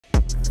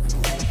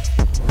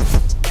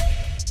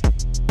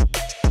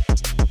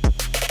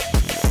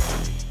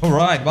All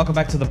right, welcome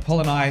back to the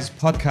Polynize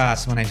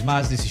Podcast. My name's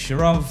Maz, this is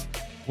Shourov.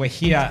 We're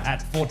here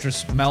at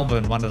Fortress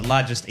Melbourne, one of the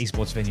largest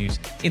esports venues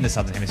in the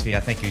Southern Hemisphere.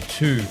 Thank you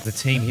to the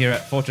team here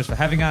at Fortress for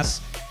having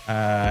us.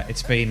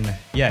 It's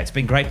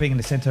been great being in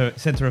the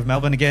center of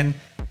Melbourne again.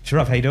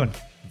 Shourov, how you doing?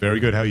 Very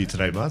good. How are you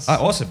today, Maz?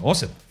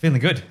 Awesome. Feeling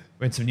good.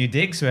 We're in some new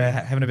digs. We're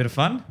having a bit of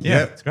fun.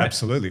 Yeah, it's great.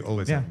 absolutely.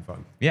 Always having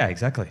fun. Yeah,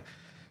 exactly.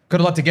 Got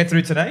a lot to get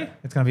through today.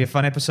 It's going to be a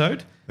fun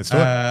episode. Let's do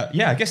it.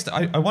 I guess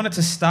I wanted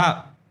to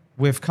start.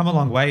 We've come a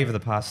long way over the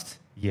past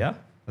year,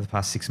 or the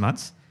past 6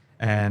 months,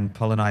 and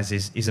Polynize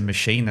is a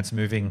machine that's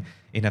moving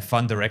in a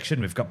fun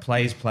direction. We've got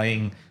players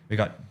playing, we've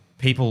got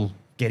people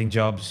getting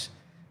jobs,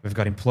 we've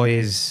got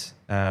employers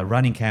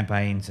running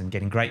campaigns and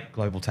getting great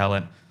global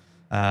talent.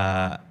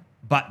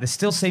 But there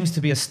still seems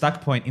to be a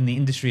stuck point in the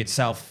industry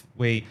itself.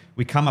 We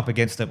come up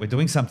against it. We're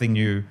doing something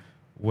new.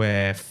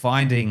 We're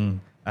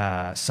finding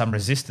some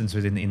resistance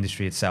within the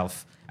industry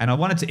itself. And I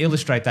wanted to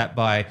illustrate that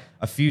by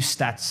a few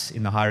stats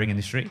in the hiring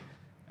industry.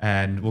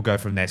 And we'll go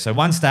from there. So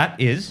one stat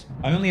is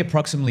only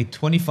approximately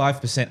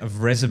 25%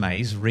 of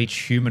resumes reach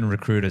human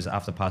recruiters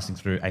after passing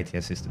through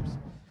ATS systems.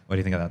 What do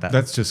you think about that?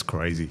 That's just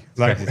crazy.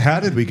 How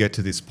did we get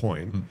to this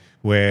point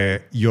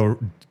where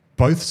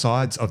both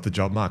sides of the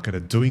job market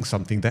are doing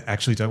something they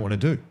actually don't want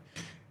to do?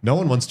 No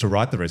one wants to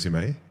write the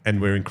resume,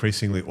 and we're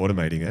increasingly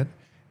automating it.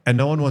 And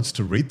no one wants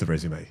to read the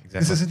resume. Exactly.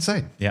 This is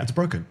insane. Yeah. It's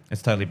broken.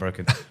 It's totally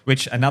broken.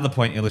 Which another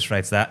point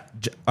illustrates that.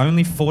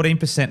 Only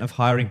 14% of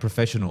hiring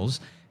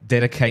professionals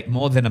dedicate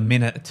more than a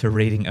minute to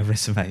reading a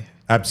resume.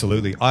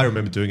 Absolutely. I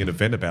remember doing an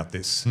event about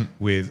this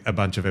with a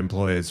bunch of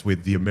employers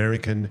with the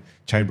American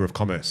Chamber of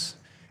Commerce.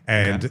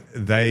 And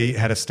they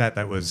had a stat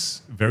that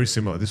was very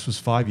similar. This was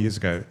 5 years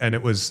ago. And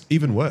it was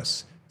even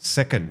worse.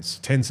 Seconds,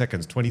 10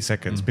 seconds, 20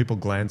 seconds. People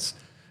glance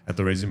at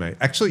the resume.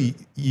 Actually,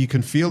 you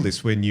can feel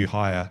this when you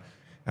hire,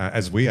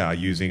 as we are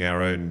using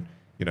our own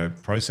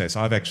process.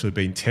 I've actually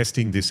been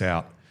testing this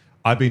out.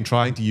 I've been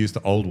trying to use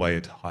the old way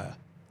to hire.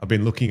 I've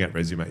been looking at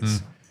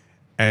resumes.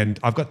 And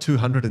I've got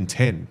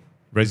 210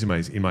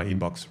 resumes in my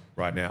inbox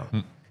right now.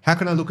 How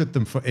can I look at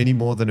them for any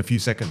more than a few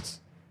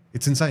seconds?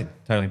 It's insane.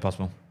 Totally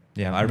impossible.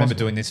 Yeah, I remember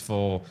doing this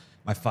for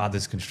my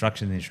father's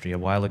construction industry a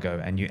while ago,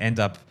 and you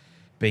end up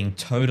being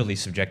totally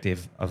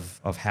subjective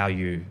of how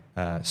you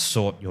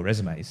sort your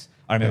resumes.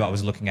 I remember I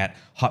was looking at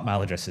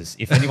Hotmail addresses.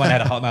 If anyone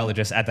had a Hotmail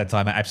address at that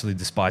time, I absolutely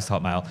despised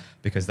Hotmail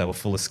because it was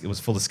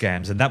full of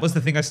scams. And that was the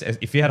thing.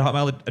 If you had a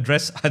Hotmail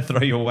address, I'd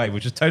throw you away,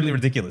 which is totally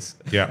ridiculous.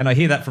 Yeah. And I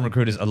hear that from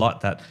recruiters a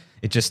lot, that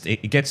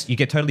you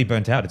get totally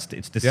burnt out.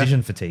 It's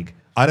decision fatigue.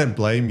 I don't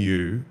blame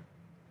you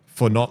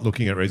for not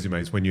looking at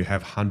resumes when you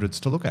have hundreds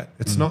to look at.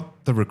 It's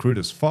not the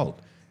recruiter's fault.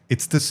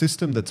 It's the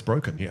system that's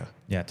broken here.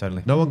 Yeah,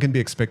 totally. No one can be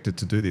expected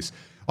to do this.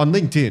 On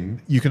LinkedIn,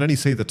 you can only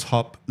see the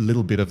top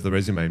little bit of the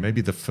resume,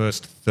 maybe the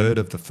first third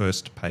of the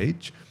first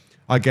page.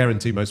 I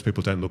guarantee most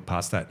people don't look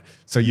past that.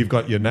 So you've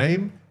got your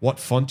name, what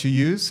font you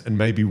use, and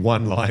maybe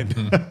one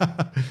line.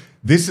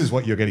 This is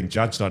what you're getting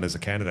judged on as a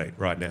candidate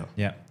right now.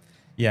 Yeah.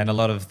 Yeah, and a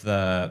lot of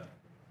the,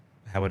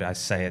 how would I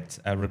say it,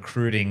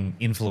 recruiting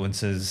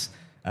influencers,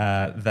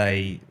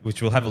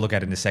 which we'll have a look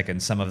at in a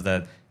second, some of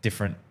the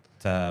different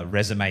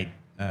resume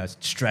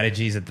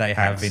strategies that they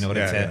have in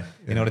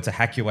order to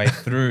hack your way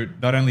through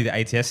not only the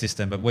ATS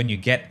system, but when you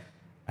get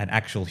an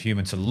actual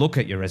human to look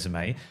at your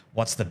resume,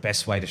 what's the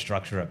best way to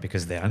structure it?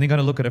 Because they're only going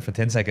to look at it for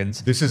 10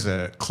 seconds. This is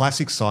a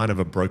classic sign of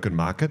a broken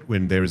market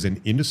when there is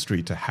an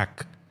industry to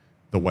hack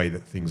the way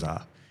that things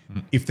are.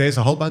 If there's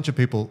a whole bunch of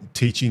people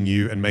teaching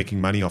you and making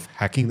money off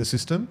hacking the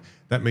system,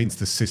 that means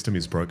the system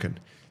is broken.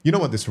 You know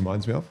what this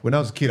reminds me of? When I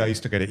was a kid, I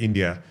used to go to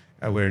India.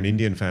 We're an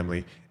Indian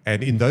family.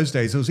 And in those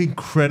days, it was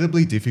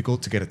incredibly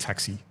difficult to get a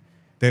taxi.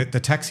 The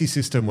taxi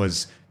system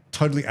was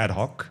totally ad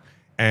hoc.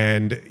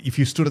 And if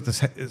you stood at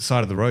the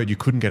side of the road, you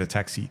couldn't get a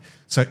taxi.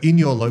 So in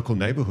your local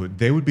neighborhood,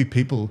 there would be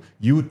people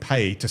you would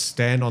pay to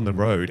stand on the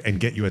road and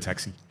get you a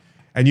taxi.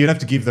 And you'd have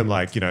to give them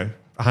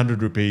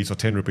 100 rupees or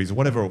 10 rupees or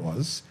whatever it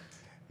was.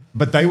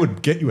 But they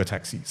would get you a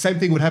taxi. Same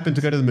thing would happen to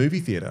go to the movie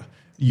theater.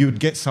 You would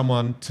get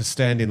someone to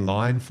stand in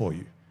line for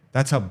you.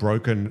 That's how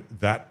broken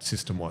that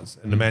system was.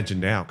 And imagine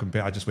now,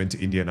 I just went to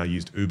India and I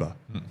used Uber.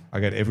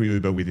 I got every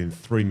Uber within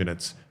 3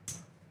 minutes,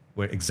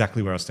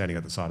 exactly where I was standing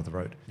at the side of the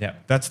road. Yeah.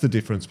 That's the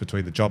difference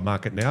between the job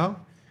market now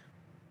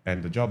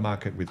and the job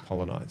market with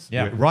Polynize.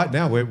 Yeah. Right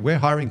now, we're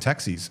hiring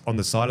taxis on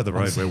the side of the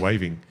road. We're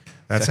waving.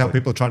 That's how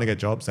people are trying to get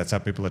jobs. That's how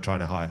people are trying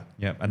to hire.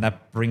 Yeah, and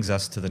that brings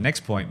us to the next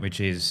point, which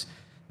is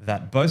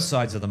that both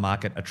sides of the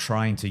market are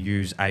trying to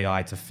use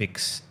AI to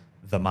fix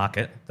the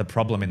market, the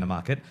problem in the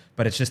market,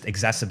 but it's just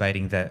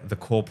exacerbating the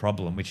core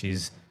problem, which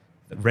is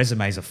that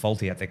resumes are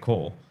faulty at their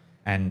core,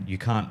 and you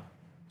can't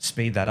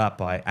speed that up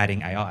by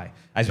adding AI.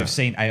 As we've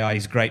seen, AI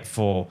is great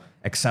for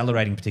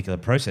accelerating particular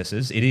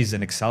processes. It is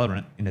an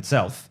accelerant in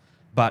itself,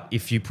 but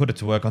if you put it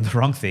to work on the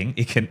wrong thing,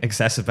 it can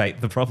exacerbate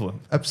the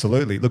problem.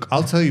 Absolutely. Look,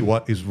 I'll tell you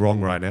what is wrong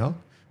right now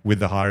with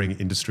the hiring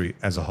industry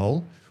as a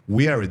whole.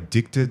 We are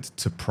addicted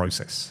to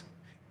process.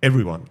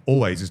 Everyone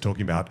always is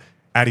talking about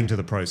adding to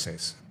the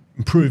process,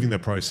 improving the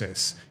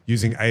process,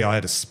 using AI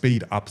to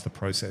speed up the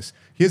process.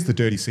 Here's the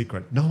dirty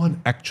secret. No one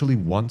actually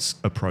wants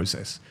a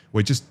process.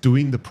 We're just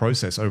doing the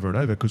process over and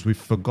over because we've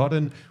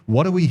forgotten,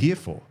 what are we here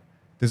for?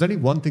 There's only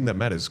one thing that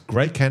matters.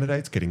 Great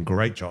candidates getting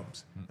great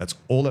jobs. That's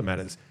all that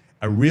matters.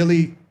 A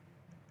really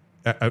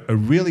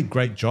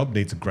great job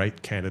needs a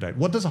great candidate.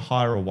 What does a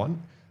hirer want?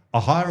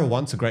 A hirer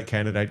wants a great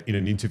candidate in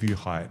an interview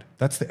hired.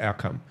 That's the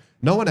outcome.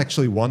 No one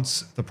actually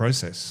wants the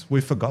process.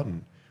 We've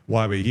forgotten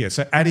why we're here.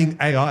 So adding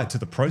AI to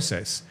the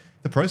process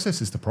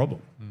is the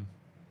problem.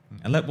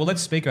 And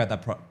let's speak about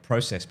that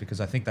process,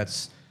 because I think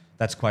that's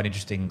quite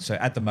interesting. So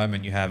at the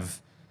moment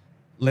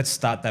let's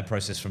start that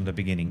process from the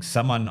beginning.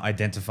 Someone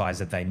identifies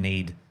that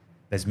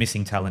there's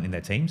missing talent in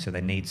their team, so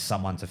they need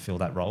someone to fill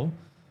that role.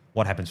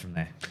 What happens from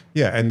there?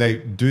 Yeah, and they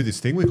do this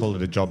thing, we call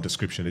it a job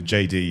description, a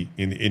JD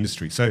in the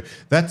industry. So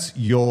that's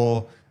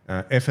your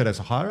effort as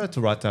a hirer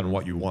to write down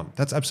what you want.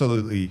 That's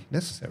absolutely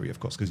necessary, of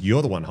course, because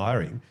you're the one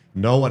hiring.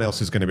 No one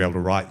else is going to be able to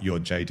write your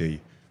JD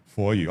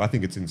for you. I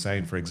think it's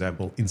insane, for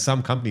example, in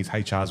some companies,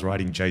 HR is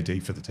writing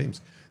JD for the teams.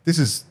 This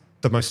is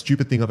the most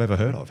stupid thing I've ever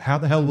heard of. How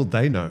the hell will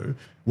they know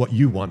what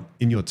you want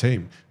in your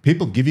team?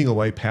 People giving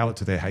away power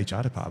to their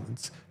HR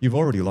departments, you've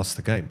already lost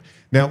the game.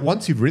 Now,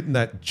 once you've written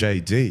that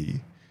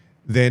JD,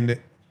 then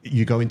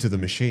you go into the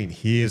machine.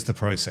 Here's the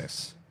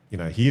process.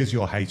 Here's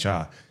your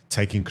HR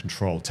taking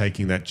control,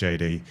 taking that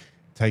JD,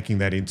 taking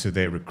that into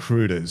their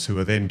recruiters who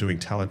are then doing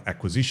talent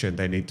acquisition.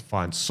 They need to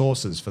find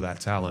sources for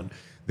that talent.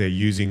 They're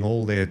using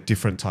all their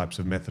different types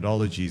of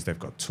methodologies. They've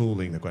got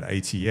tooling, they've got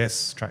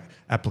ATS,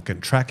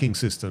 applicant tracking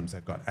systems,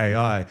 they've got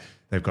AI,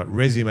 they've got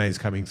resumes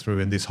coming through,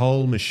 and this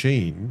whole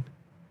machine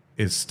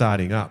is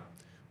starting up.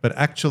 But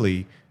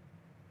actually,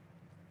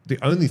 the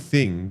only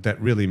thing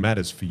that really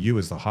matters for you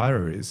as the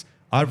hirer is,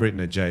 I've written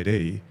a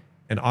JD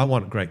and I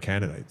want great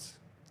candidates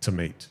to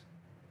meet.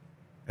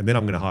 And then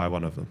I'm going to hire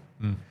one of them.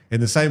 In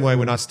the same way,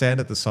 when I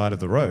stand at the side of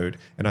the road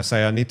and I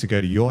say, I need to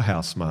go to your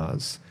house,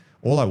 Mars,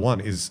 all I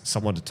want is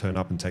someone to turn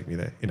up and take me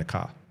there in a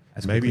car.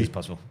 As quickly as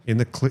possible. In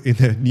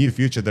the near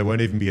future, there won't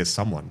even be a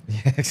someone.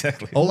 Yeah,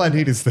 exactly. All I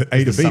need is the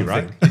A to B,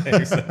 right? Yeah,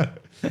 exactly.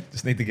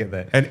 Just need to get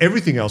there. And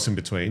everything else in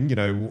between,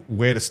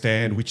 where to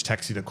stand, which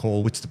taxi to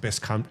call, which is the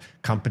best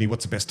company,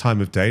 what's the best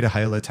time of day to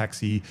hail a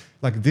taxi.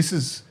 Like, this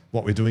is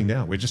what we're doing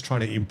now. We're just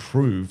trying to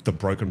improve the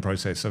broken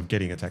process of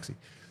getting a taxi.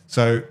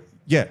 So,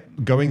 yeah,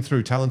 going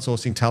through talent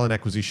sourcing, talent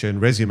acquisition,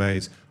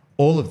 resumes,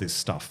 all of this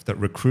stuff that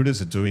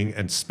recruiters are doing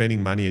and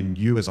spending money, and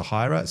you as a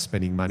hirer are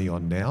spending money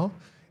on now,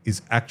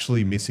 is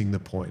actually missing the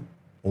point.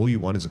 All you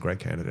want is a great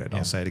candidate.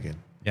 I'll say it again.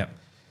 Yep.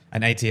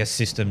 And ATS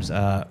systems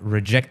are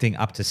rejecting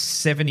up to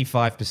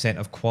 75%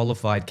 of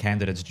qualified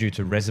candidates due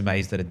to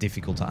resumes that are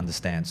difficult to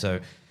understand. So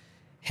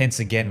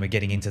hence, again, we're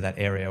getting into that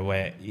area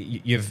where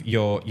you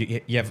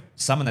have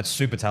someone that's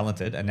super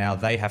talented, and now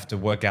they have to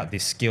work out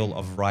this skill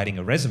of writing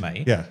a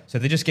resume. Yeah. So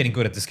they're just getting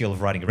good at the skill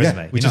of writing a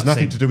resume. Which has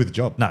nothing to do with the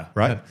job. No.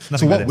 Right? No,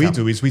 so what we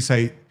do is we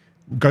say,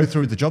 go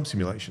through the job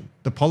simulation.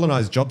 The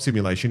Polynize job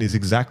simulation is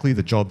exactly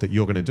the job that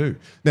you're going to do.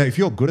 Now, if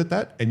you're good at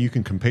that and you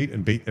can compete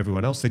and beat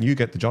everyone else, then you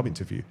get the job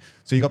interview.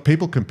 So you got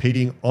people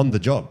competing on the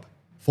job,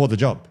 for the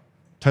job.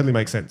 Totally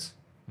makes sense.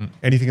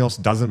 Anything else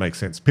doesn't make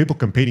sense. People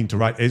competing to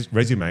write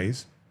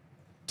resumes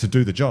to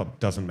do the job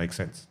doesn't make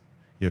sense.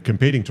 You're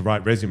competing to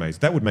write resumes.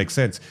 That would make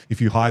sense if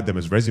you hired them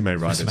as resume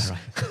writers.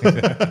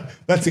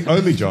 That's the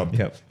only job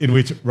in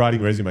which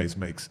writing resumes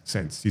makes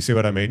sense. You see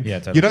what I mean? Yeah,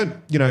 totally.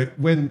 You don't,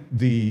 when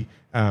the,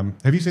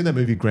 have you seen that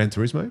movie Gran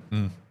Turismo?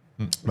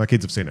 My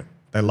kids have seen it.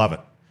 They love it.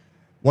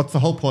 What's the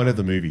whole point of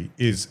the movie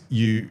is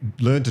you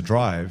learn to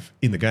drive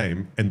in the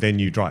game and then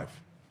you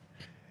drive.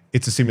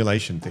 It's a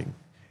simulation thing.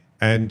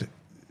 And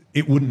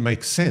it wouldn't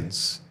make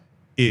sense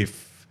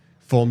if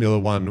Formula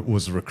One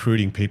was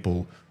recruiting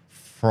people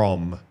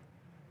from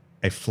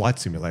a flight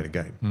simulator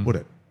game, would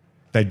it?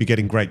 They'd be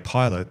getting great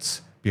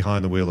pilots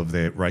behind the wheel of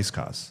their race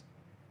cars.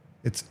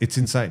 It's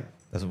insane.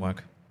 Doesn't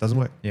work. Doesn't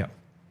work. Yeah.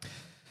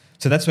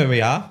 So that's where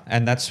we are,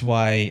 and that's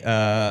why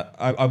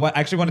I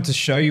actually wanted to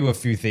show you a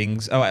few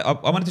things. I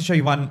wanted to show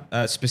you one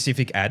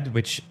specific ad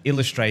which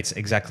illustrates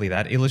exactly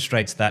that.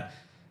 Illustrates that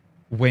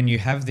when you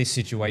have this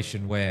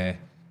situation where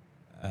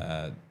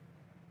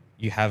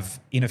you have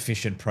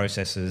inefficient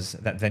processes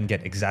that then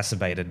get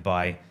exacerbated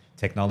by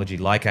technology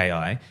like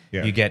AI,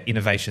 you get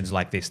innovations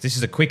like this. This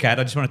is a quick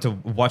ad. I just wanted to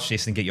watch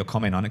this and get your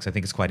comment on it because I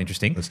think it's quite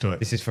interesting. Let's do it.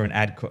 This is for an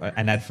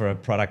ad for a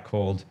product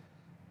called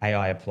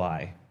AI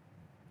Apply.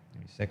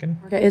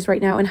 Second. Market is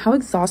right now and how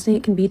exhausting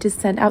it can be to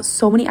send out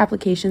so many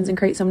applications and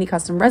create so many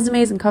custom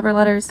resumes and cover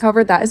letters.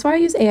 However, that is why I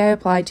use AI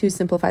Apply to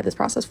simplify this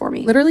process for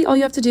me. Literally, all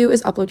you have to do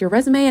is upload your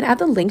resume and add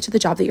the link to the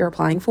job that you're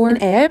applying for, and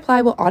AI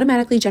Apply will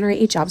automatically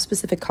generate a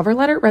job-specific cover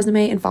letter,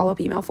 resume, and follow-up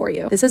email for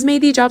you. This has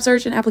made the job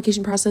search and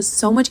application process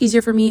so much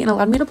easier for me and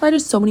allowed me to apply to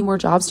so many more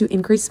jobs to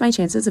increase my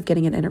chances of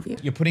getting an interview.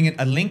 You're putting in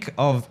a link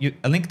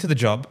to the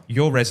job,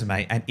 your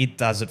resume, and it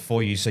does it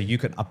for you, so you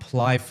can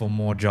apply for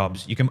more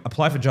jobs. You can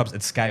apply for jobs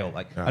at scale.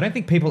 Like I don't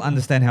think people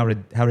understand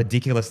how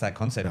ridiculous that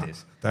concept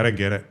is. They don't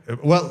get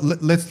it. Well,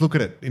 let's look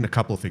at it in a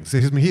couple of things.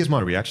 Here's my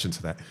reaction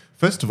to that.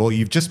 First of all,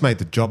 you've just made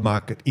the job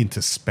market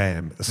into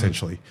spam,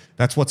 essentially.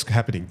 That's what's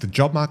happening. The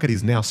job market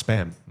is now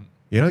spam.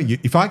 You know,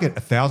 if I get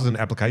 1,000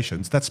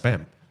 applications, that's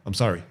spam. I'm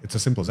sorry. It's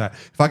as simple as that.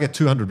 If I get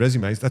 200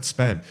 resumes, that's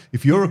spam.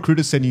 If your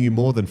recruiter's sending you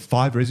more than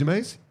 5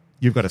 resumes,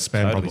 you've got a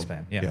spam Totally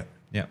problem. spam.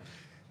 Yeah.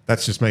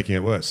 That's just making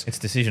it worse. It's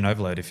decision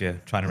overload if you're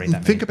trying to read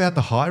that. Think about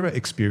the hirer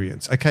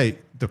experience. Okay,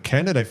 the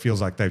candidate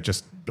feels like they've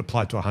just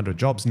applied to 100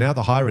 jobs. Now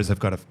the hirers have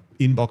got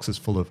inboxes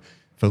full of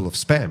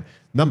spam.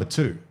 Number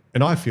 2,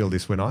 and I feel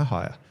this when I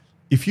hire,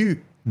 if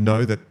you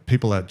know that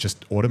people are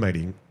just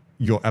automating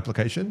your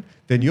application,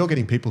 then you're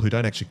getting people who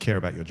don't actually care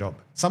about your job.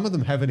 Some of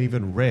them haven't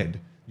even read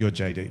your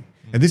JD.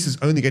 And this is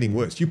only getting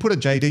worse. You put a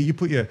JD, you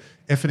put your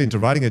effort into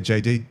writing a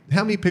JD.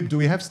 How many people do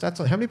we have stats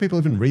on? How many people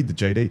even read the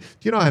JD? Do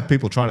you know I have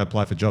people trying to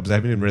apply for jobs, they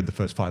haven't even read the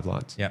first 5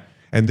 lines. Yeah.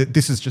 And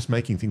this is just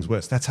making things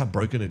worse. That's how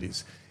broken it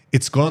is.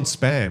 It's gone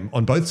spam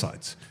on both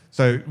sides.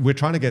 So we're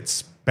trying to get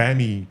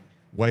spammy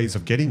ways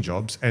of getting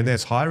jobs, and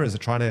there's hirers are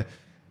trying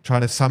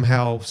to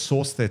somehow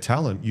source their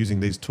talent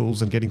using these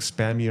tools and getting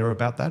spammier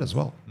about that as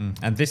well.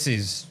 And this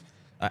is,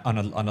 on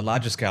a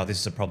larger scale, this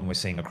is a problem we're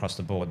seeing across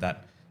the board,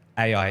 that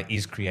AI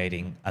is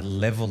creating a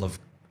level of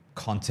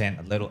content,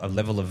 a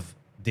level of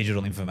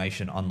digital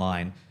information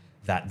online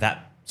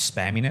that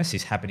spamminess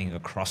is happening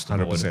across the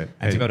 100%. board.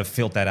 And to be able to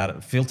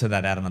filter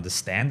that out and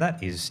understand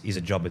that is a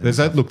job within There's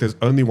itself. there's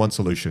only one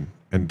solution,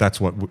 and that's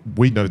what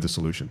we know the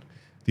solution.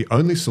 The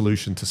only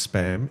solution to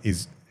spam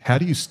is how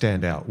do you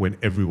stand out when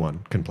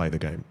everyone can play the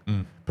game?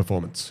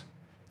 Performance.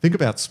 Think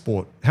about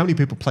sport. How many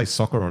people play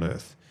soccer on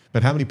earth?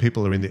 But how many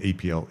people are in the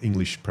EPL,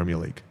 English Premier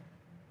League?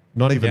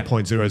 Not even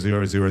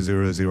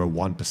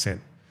 0.00001%.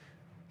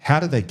 How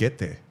do they get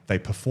there? They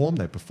perform,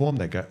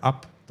 they go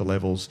up the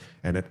levels,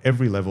 and at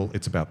every level,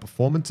 it's about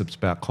performance, it's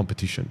about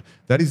competition.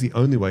 That is the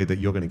only way that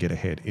you're going to get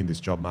ahead in this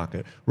job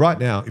market. Right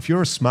now, if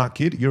you're a smart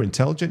kid, you're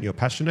intelligent, you're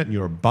passionate, and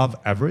you're above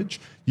average,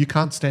 you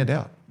can't stand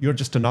out. You're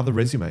just another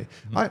resume.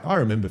 I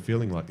remember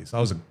feeling like this. I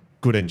was a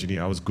good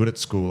engineer. I was good at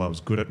school. I was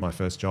good at my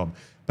first job.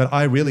 But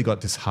I really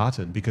got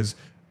disheartened because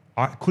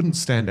I couldn't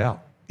stand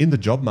out. In the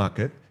job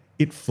market,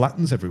 it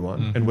flattens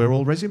everyone, and we're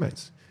all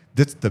resumes.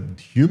 That's the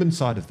human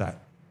side of that.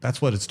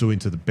 That's what it's doing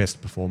to the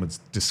best performance,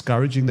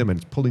 discouraging them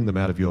and pulling them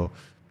out of your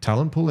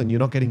talent pool, and you're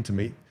not getting to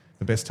meet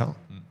the best talent.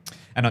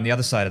 And on the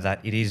other side of that,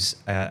 it is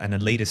an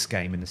elitist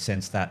game in the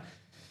sense that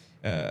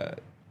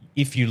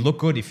if you look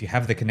good, if you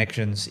have the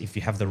connections, if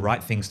you have the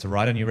right things to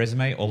write on your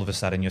resume, all of a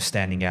sudden you're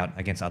standing out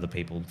against other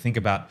people. Think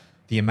about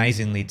the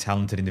amazingly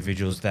talented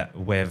individuals that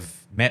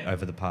we've met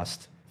over the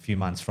past few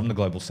months from the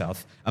global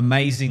south,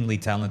 amazingly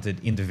talented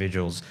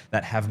individuals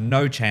that have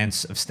no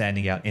chance of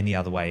standing out any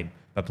other way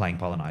but playing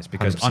Polynize,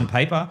 because 100%. on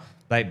paper,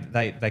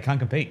 they can't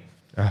compete.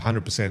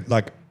 100%.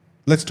 Like,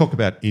 let's talk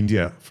about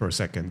India for a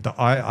second. The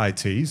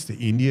IITs, the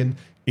Indian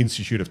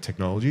Institute of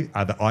Technology,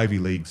 are the Ivy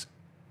Leagues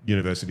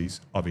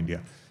universities of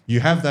India. You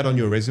have that on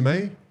your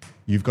resume,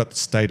 you've got the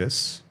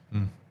status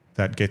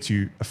that gets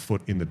you a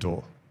foot in the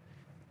door.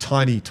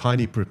 Tiny,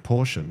 tiny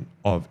proportion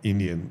of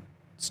Indian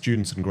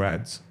students and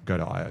grads go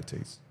to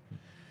IITs.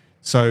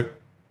 So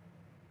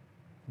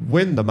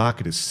when the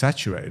market is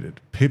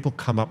saturated, people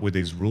come up with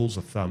these rules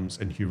of thumbs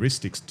and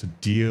heuristics to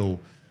deal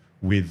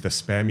with the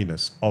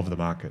spamminess of the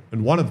market.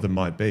 And one of them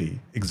might be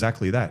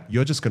exactly that.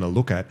 You're just going to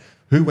look at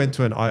who went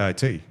to an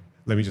IIT.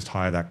 Let me just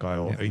hire that guy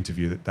or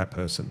interview that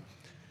person.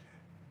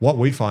 What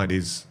we find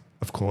is,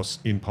 of course,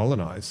 in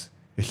Polynize,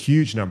 a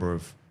huge number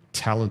of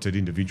talented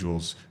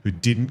individuals who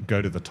didn't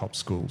go to the top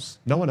schools.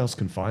 No one else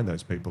can find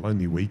those people,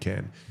 only we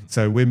can.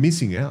 So we're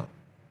missing out.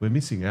 We're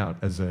missing out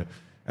as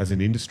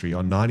an industry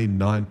on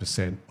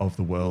 99% of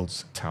the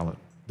world's talent.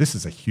 This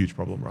is a huge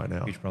problem right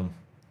now. Huge problem.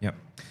 Yep.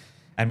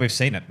 And we've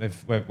seen it.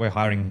 We're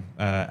hiring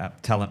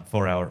talent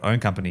for our own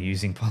company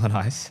using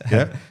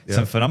Polynize.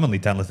 Some phenomenally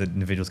talented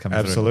individuals coming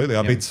through. Absolutely.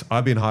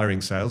 I've been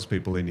hiring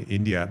salespeople in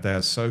India. They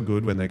are so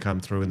good when they come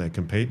through and they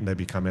compete and they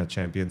become our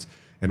champions.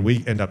 And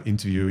we end up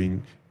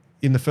interviewing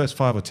in the first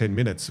 5 or 10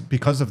 minutes.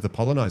 Because of the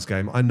Polynize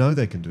game, I know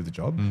they can do the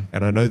job.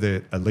 And I know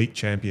they're elite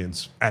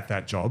champions at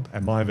that job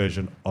and my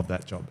version of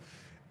that job.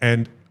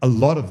 And a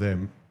lot of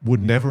them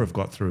would never have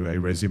got through a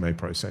resume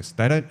process.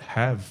 They don't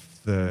have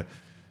the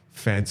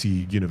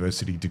fancy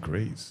university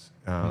degrees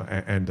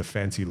and the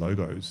fancy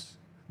logos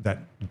that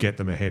get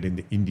them ahead in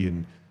the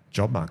Indian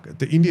job market.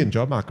 The Indian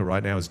job market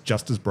right now is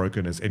just as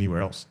broken as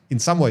anywhere else. In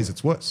some ways,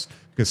 it's worse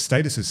because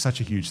status is such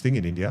a huge thing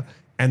in India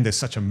and there's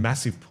such a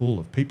massive pool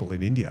of people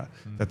in India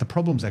that the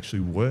problem's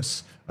actually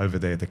worse over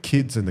there. The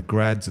kids and the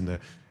grads and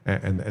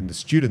the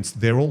students,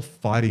 they're all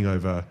fighting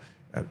over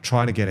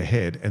trying to get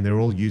ahead, and they're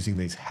all using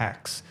these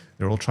hacks.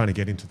 They're all trying to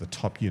get into the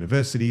top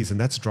universities, and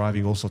that's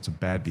driving all sorts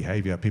of bad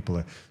behavior. People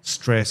are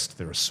stressed.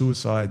 There are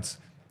suicides.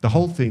 The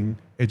whole thing,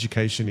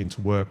 education into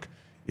work,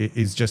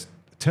 is just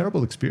a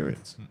terrible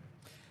experience.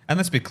 And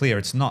let's be clear,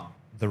 it's not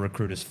the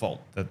recruiter's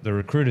fault. The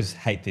recruiters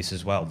hate this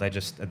as well. They're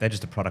just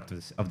a product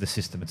of the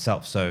system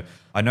itself. So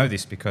I know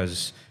this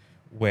because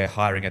we're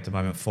hiring at the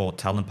moment 4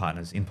 talent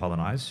partners in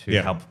Polynize who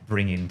Yeah. help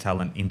bring in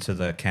talent into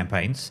the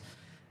campaigns.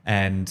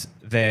 And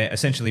we're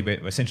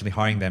essentially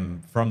hiring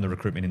them from the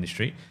recruitment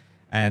industry.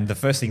 And the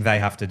first thing they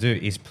have to do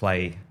is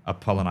play a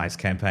Polynize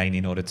campaign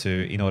in order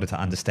to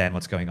understand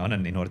what's going on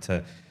and in order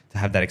to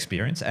have that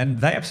experience. And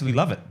they absolutely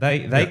love it.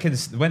 They can,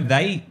 when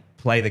they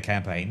play the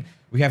campaign,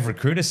 we have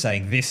recruiters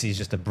saying this is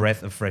just a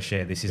breath of fresh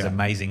air. This is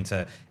amazing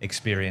to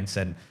experience,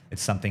 and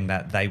it's something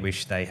that they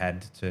wish they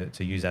had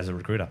to use as a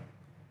recruiter.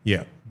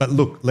 Yeah. But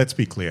look, let's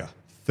be clear.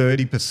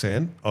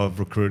 30% of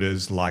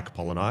recruiters like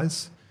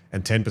Polynize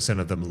and 10%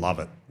 of them love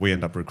it. We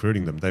end up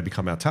recruiting them. They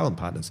become our talent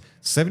partners.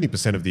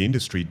 70% of the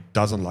industry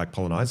doesn't like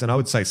Polynize, and I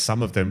would say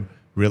some of them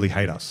really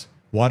hate us.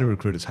 Why do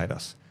recruiters hate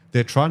us?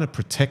 They're trying to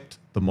protect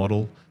the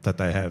model that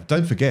they have.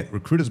 Don't forget,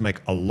 recruiters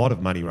make a lot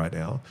of money right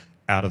now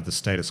out of the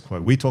status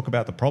quo. We talk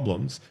about the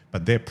problems,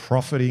 but they're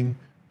profiting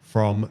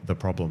from the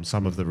problems,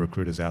 some of the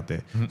recruiters out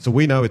there. So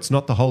we know it's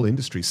not the whole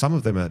industry. Some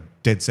of them are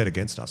dead set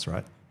against us,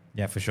 right?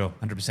 Yeah, for sure,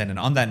 100%. And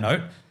on that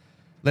note,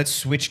 let's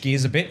switch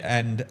gears a bit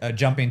and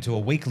jump into a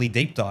weekly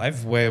deep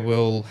dive where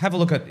we'll have a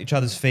look at each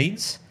other's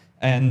feeds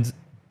and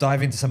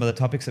dive into some of the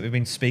topics that we've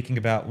been speaking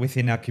about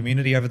within our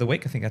community over the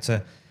week. I think that's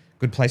a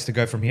good place to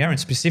go from here. And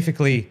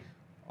specifically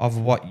of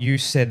what you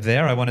said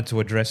there, I wanted to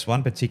address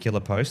one particular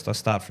post. I'll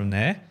start from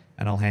there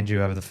and I'll hand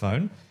you over the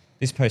phone.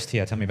 This post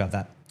here, tell me about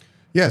that.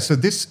 Yeah, so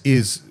this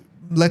is,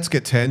 let's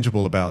get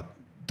tangible about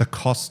the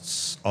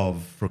costs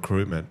of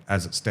recruitment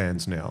as it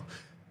stands now.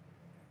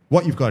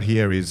 What you've got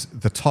here is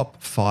the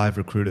top 5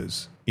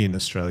 recruiters in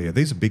Australia.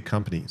 These are big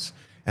companies,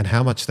 and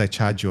how much they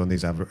charge you on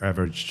these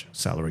average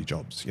salary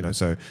jobs. You know,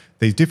 so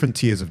these different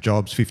tiers of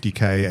jobs,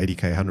 50K,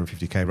 80K,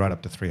 150K, right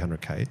up to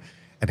 300K.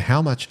 And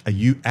how much are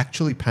you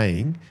actually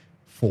paying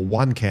for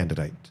one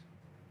candidate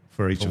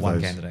for each of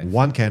those?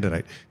 One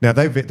candidate. Now,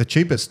 the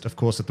cheapest, of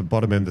course, at the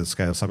bottom end of the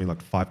scale, something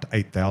like 5,000 to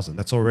 8,000.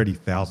 That's already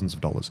thousands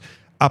of dollars.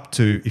 Up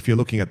to, if you're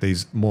looking at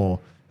these more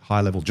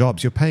high-level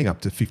jobs, you're paying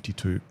up to $50,000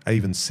 to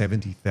even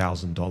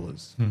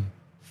 $70,000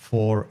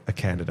 for a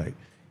candidate.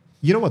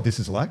 You know what this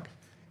is like?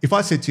 If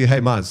I said to you, hey,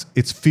 Muzz,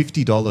 it's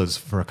 $50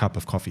 for a cup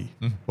of coffee,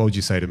 what would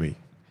you say to me?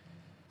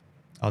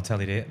 I'll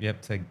tell you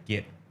to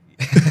get...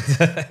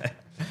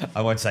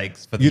 I won't say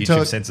for the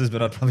YouTube censors,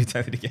 but I'd probably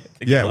tell you to get...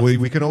 Yeah,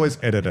 we can always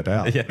edit it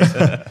out.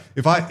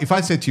 If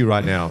I said to you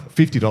right now,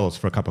 $50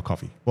 for a cup of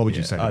coffee, what would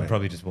you say to me? I'd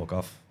probably just walk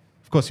off.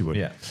 Of course you would.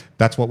 Yeah.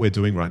 That's what we're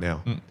doing right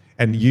now.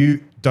 And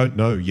you don't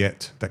know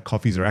yet that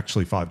coffees are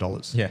actually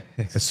 $5. Yeah.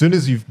 As soon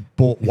as you've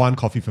bought one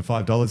coffee for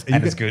 $5,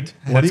 and it's good.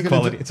 What are you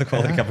quality? It's a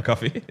quality cup of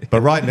coffee. But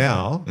right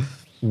now,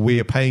 we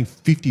are paying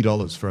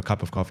 $50 for a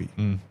cup of coffee,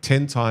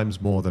 10 times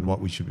more than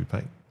what we should be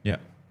paying. Yeah.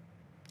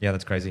 Yeah,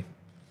 that's crazy.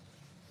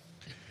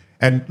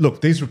 And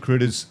look, these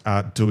recruiters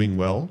are doing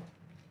well.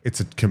 It's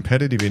a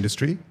competitive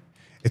industry.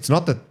 It's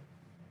not that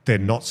they're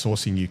not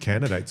sourcing new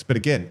candidates, but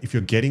again, if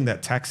you're getting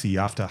that taxi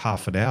after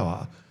half an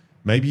hour,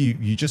 maybe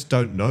you just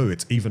don't know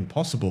it's even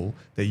possible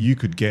that you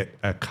could get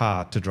a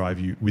car to drive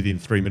you within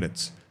 3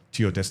 minutes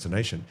to your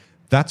destination.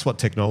 That's what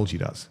technology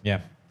does.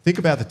 Yeah. Think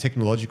about the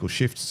technological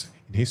shifts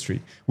in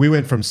history. We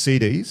went from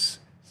CDs,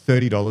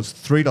 $30,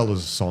 $3 a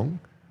song,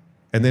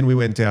 and then we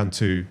went down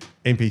to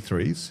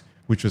MP3s,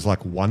 which was like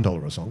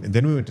 $1 a song, and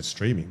then we went to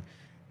streaming.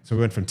 So we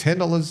went from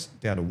 $10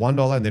 down to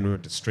 $1, and then we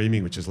went to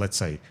streaming, which is, let's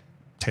say,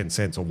 10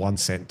 cents or 1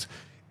 cent.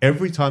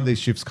 Every time these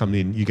shifts come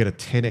in, you get a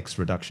 10x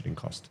reduction in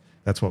cost.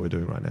 That's what we're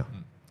doing right now.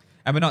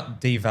 And we're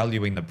not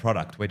devaluing the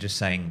product. We're just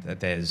saying that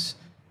there's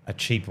a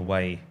cheaper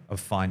way of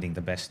finding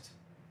the best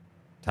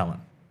talent.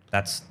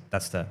 That's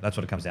what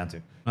it comes down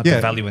to. Not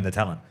devaluing the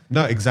talent.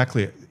 No,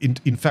 exactly.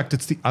 In fact,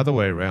 it's the other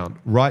way around.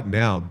 Right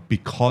now,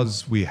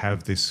 because we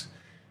have this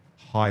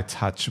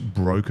high-touch,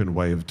 broken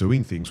way of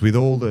doing things with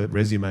all the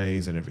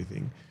resumes and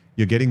everything,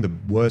 you're getting the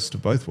worst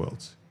of both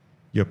worlds.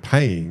 You're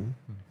paying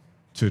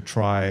to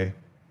try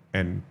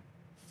and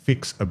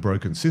fix a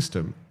broken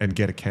system and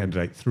get a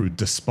candidate through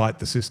despite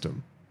the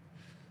system.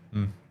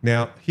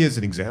 Now, here's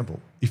an example.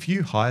 If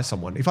you hire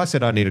someone, if I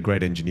said I need a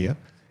great engineer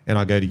and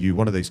I go to you,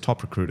 one of these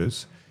top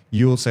recruiters,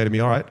 you will say to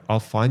me, all right, I'll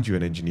find you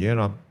an engineer and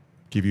I'll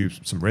give you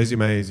some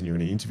resumes and you're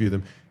going to interview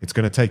them. It's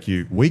going to take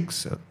you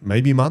weeks,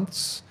 maybe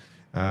months,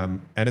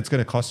 and it's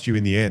going to cost you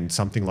in the end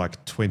something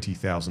like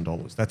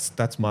 $20,000.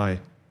 That's my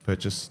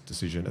purchase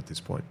decision at this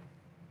point.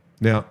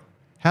 Now,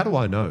 how do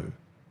I know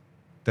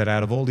that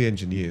out of all the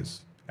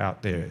engineers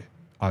out there,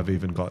 I've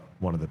even got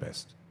one of the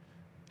best?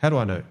 How do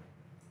I know?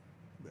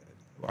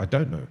 I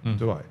don't know,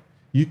 do I?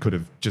 You could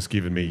have just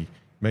given me,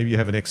 maybe you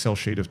have an Excel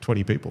sheet of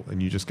 20 people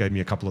and you just gave me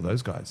a couple of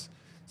those guys.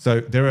 So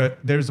there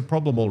is a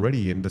problem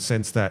already in the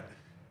sense that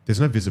there's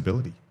no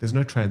visibility, there's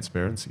no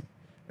transparency.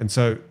 And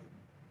so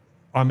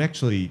I'm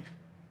actually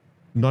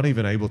not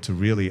even able to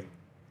really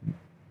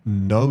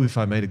know if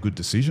I made a good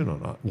decision or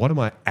not. What am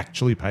I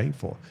actually paying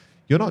for?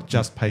 You're not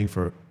just paying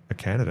for a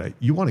candidate,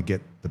 you want to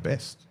get the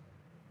best.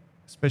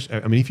 Especially,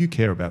 I mean, if you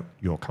care about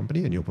your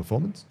company and your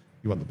performance,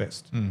 you want the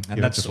best. And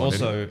that's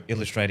also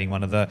illustrating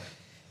one of the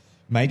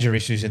major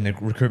issues in the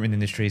recruitment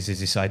industries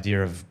is this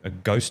idea of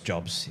ghost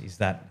jobs, is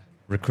that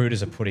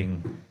recruiters are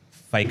putting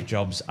fake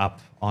jobs up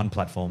on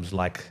platforms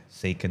like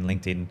Seek and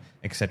LinkedIn,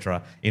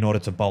 etc., in order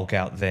to bulk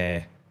out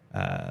their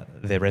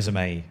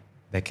resume,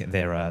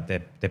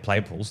 their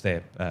player pools,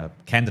 their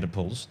candidate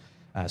pools.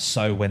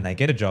 So when they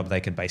get a job, they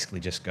can basically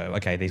just go,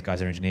 okay, these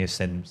guys are engineers,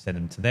 send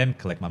them to them,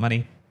 collect my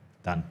money,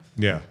 done.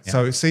 Yeah.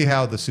 So see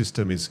how the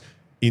system is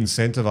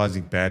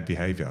incentivizing bad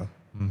behavior,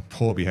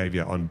 poor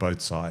behavior on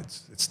both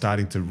sides. It's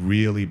starting to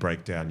really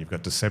break down. You've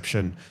got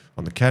deception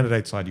on the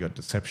candidate side, you've got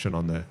deception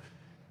on the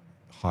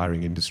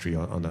hiring industry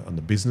on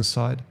the business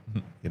side.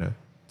 You know,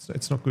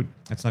 it's not good.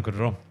 It's not good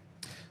at all.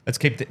 Let's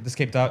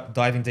keep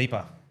diving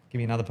deeper. Give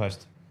me another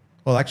post.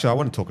 Well, actually, I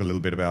want to talk a little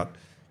bit about,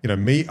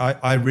 me.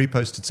 I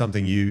reposted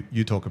something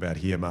you talk about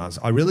here, Mars.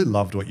 I really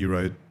loved what you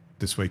wrote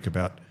this week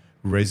about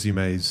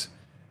resumes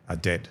are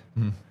dead.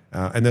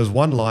 And there was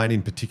one line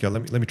in particular.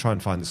 Let me try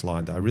and find this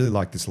line. I really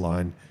like this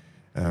line.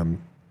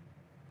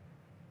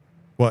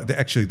 Well,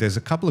 actually, there's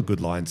a couple of good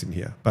lines in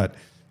here. But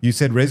you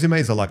said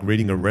resumes are like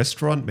reading a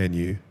restaurant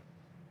menu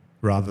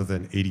rather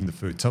than eating the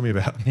food. Tell me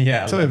about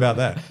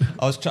that.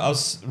 I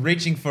was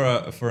reaching for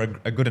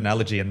a good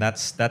analogy, and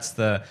that's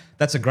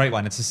a great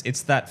one.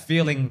 It's that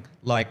feeling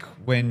like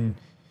when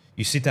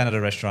you sit down at a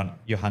restaurant,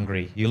 you're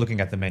hungry, you're looking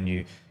at the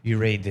menu, you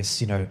read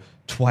this,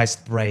 twice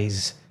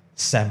braised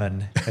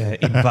salmon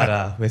in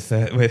butter with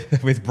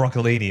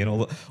broccolini and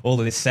all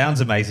of this sounds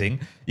amazing.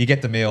 You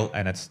get the meal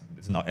and it's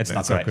not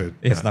great. Good.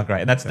 It's not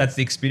great, and that's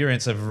the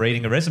experience of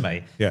reading a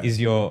resume. Yeah. Is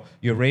you're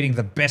reading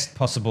the best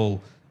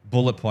possible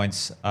bullet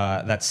points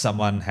that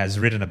someone has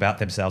written about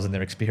themselves and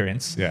their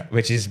experience,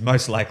 which is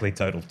most likely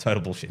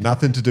total bullshit.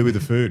 Nothing to do with the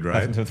food,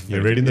 right? Nothing to do with the food.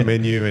 You're reading the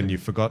menu and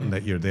you've forgotten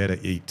that you're there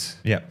to eat.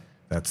 Yeah.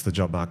 That's the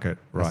job market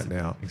right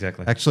now.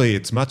 Exactly. Actually,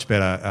 it's much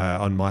better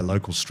on my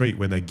local street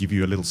when they give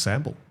you a little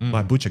sample.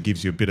 My butcher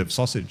gives you a bit of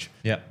sausage.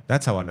 Yeah.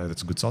 That's how I know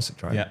that's a good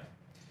sausage, right? Yeah.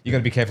 You got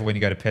to be careful when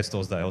you go to pet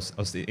stores, though. I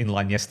was in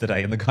line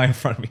yesterday, and the guy in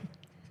front of me,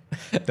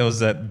 there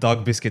was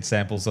dog biscuit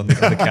samples on the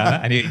counter,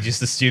 and he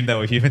just assumed they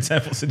were human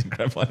samples, and he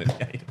grabbed one and he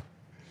ate it.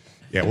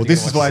 Yeah, well,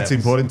 this is why it's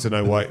important to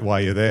know why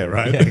you're there,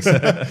 right? Yeah,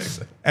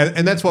 exactly.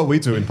 and that's what we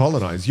do in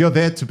Polynize. You're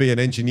there to be an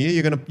engineer.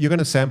 You're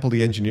gonna sample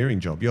the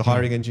engineering job. You're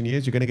hiring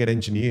engineers. You're going to get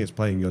engineers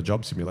playing your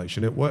job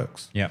simulation. It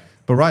works. Yeah.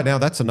 But right now,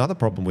 that's another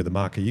problem with the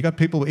market. You got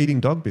people eating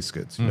dog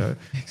biscuits. You know,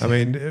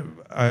 exactly. I mean,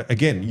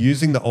 again,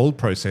 using the old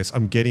process,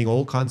 I'm getting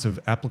all kinds of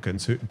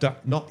applicants who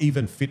not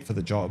even fit for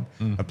the job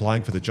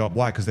applying for the job.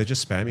 Why? Because they're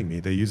just spamming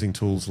me. They're using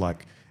tools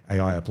like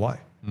AI Apply.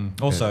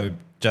 Also,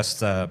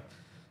 just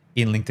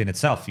in LinkedIn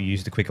itself, you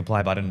use the quick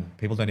apply button.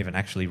 People don't even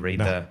actually read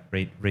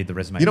the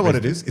resume. You know what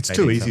it is? It's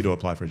too easy to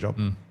apply for a job.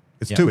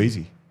 It's too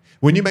easy.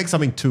 When you make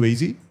something too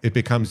easy, it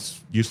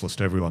becomes useless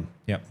to everyone.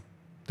 Yep.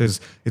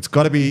 It's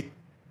got to be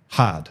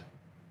hard.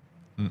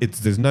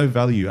 There's no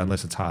value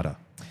unless it's harder.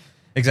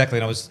 Exactly.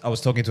 And I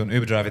was talking to an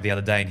Uber driver the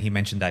other day, and he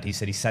mentioned that. He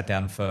said he sat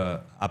down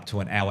for up to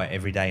an hour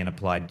every day and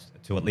applied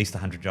to at least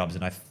 100 jobs.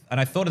 And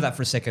I thought of that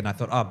for a second. I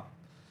thought, oh,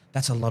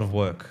 that's a lot of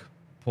work.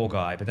 Poor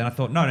guy. But then I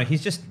thought, no,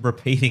 he's just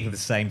repeating the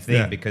same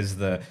thing because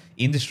the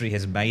industry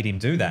has made him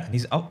do that. And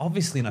he's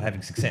obviously not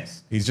having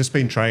success. He's just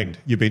been trained.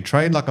 You've been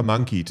trained like a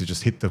monkey to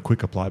just hit the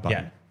quick apply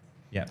button.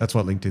 Yeah. That's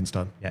what LinkedIn's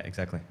done. Yeah,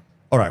 exactly.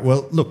 All right.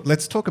 Well, look,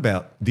 let's talk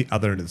about the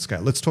other end of the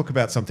scale. Let's talk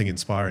about something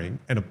inspiring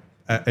and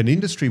an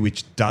industry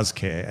which does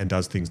care and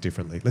does things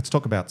differently. Let's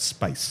talk about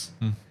space.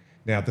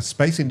 Now, the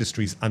space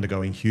industry is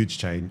undergoing huge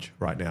change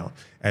right now.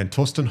 And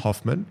Thorsten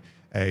Hoffmann,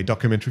 a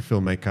documentary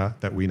filmmaker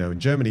that we know in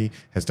Germany,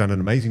 has done an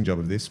amazing job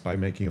of this by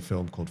making a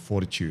film called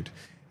Fortitude,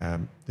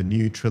 the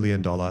new $1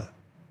 trillion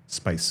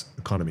space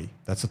economy.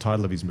 That's the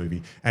title of his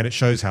movie. And it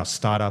shows how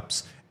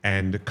startups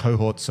and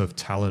cohorts of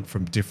talent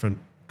from different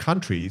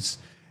countries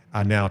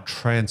are now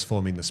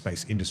transforming the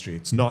space industry.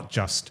 It's not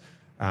just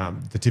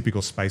the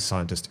typical space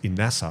scientist in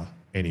NASA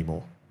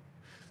anymore.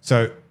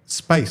 So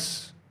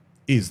space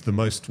is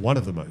one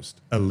of the most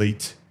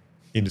elite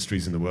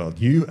industries in the world.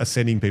 You are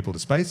sending people to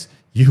space.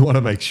 You want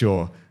to make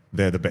sure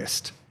they're the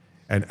best.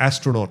 And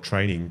astronaut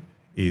training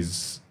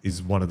is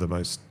one of the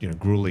most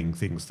grueling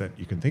things that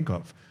you can think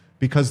of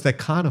because they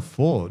can't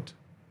afford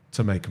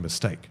to make a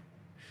mistake.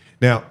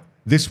 Now,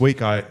 this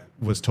week I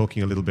was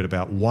talking a little bit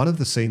about one of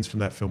the scenes from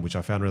that film, which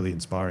I found really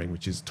inspiring,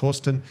 which is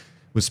Thorsten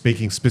was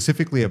speaking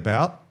specifically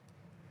about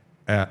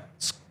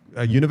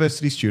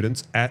university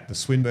students at the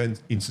Swinburne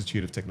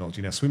Institute of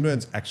Technology. Now,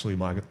 Swinburne's actually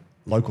my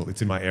local.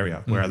 It's in my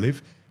area where I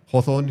live.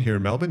 Hawthorne here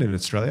in Melbourne in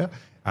Australia.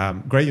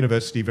 Great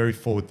university, very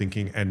forward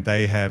thinking, and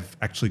they have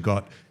actually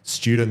got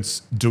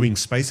students doing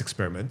space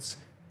experiments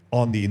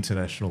on the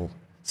International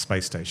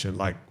Space Station.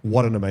 Like,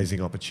 what an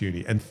amazing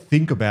opportunity. And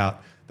think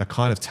about the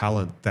kind of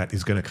talent that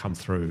is going to come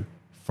through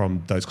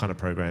from those kind of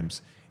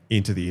programs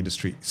into the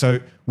industry. So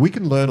we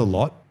can learn a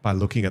lot by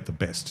looking at the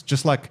best.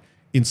 Just like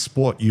in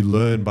sport, you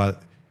learn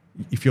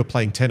if you're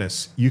playing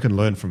tennis, you can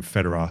learn from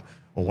Federer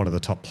or one of the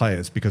top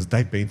players because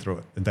they've been through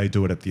it and they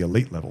do it at the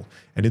elite level.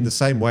 And in the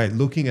same way,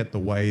 looking at the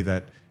way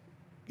that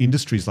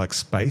industries like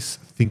space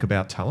think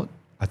about talent,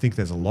 I think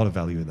there's a lot of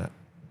value in that.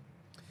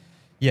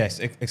 Yes,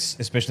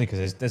 especially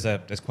because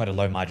there's quite a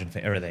low margin for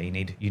error there. You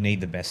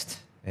need the best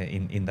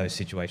in those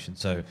situations.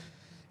 So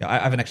Yeah, I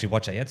haven't actually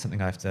watched it yet.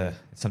 Something I have to.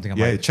 It's something I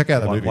Yeah, might check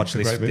out that movie. watch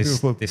It's a great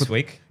this movie. this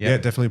week. Yeah,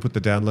 definitely put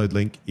the download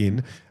link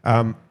in.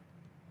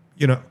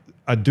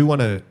 I do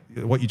want to.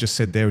 What you just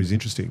said there is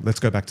interesting. Let's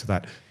go back to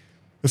that,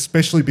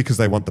 especially because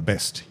they want the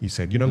best. You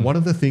said, one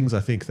of the things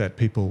I think that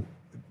people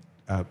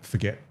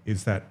forget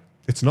is that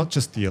it's not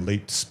just the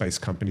elite space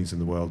companies in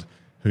the world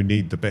who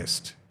need the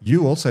best.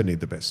 You also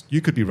need the best.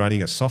 You could be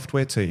running a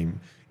software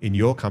team in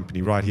your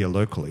company right here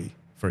locally,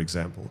 for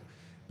example,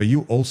 but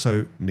you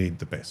also need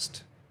the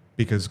best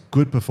because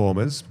good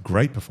performers,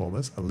 great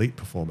performers, elite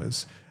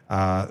performers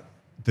are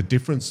the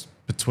difference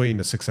between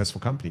a successful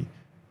company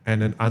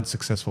and an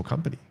unsuccessful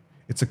company.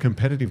 It's a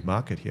competitive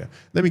market here.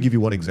 Let me give you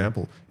one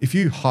example. If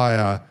you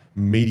hire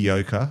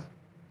mediocre,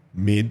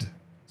 mid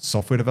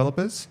software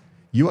developers,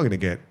 you are going to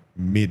get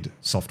mid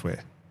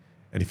software.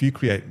 And if you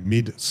create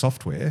mid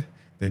software,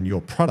 then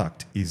your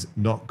product is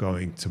not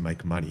going to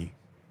make money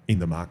in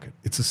the market.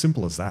 It's as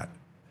simple as that.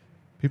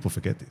 People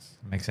forget this.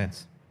 Makes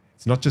sense.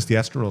 It's not just the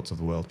astronauts of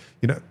the world.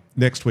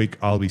 Next week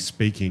I'll be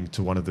speaking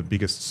to one of the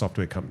biggest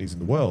software companies in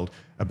the world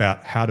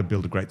about how to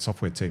build a great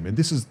software team. And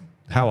this is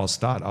how I'll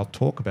start. I'll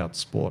talk about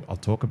sport. I'll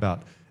talk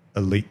about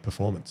elite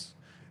performance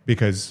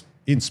because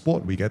in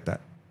sport we get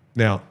that.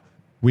 Now,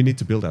 we need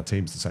to build our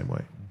teams the same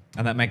way.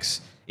 And that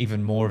makes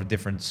even more of a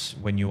difference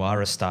when you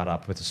are a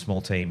startup with a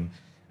small team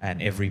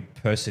and every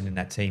person in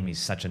that team is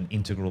such an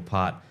integral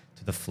part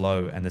to the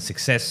flow and the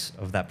success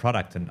of that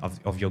product and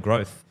of your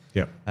growth.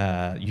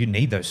 Yeah. You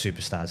need those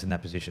superstars in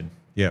that position.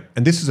 Yeah.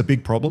 And this is a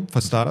big problem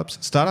for startups.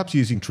 Startups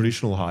using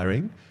traditional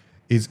hiring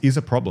is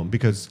a problem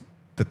because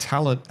the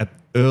talent at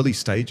early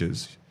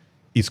stages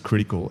is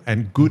critical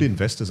and good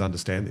investors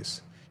understand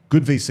this.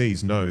 Good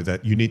VCs know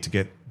that you need to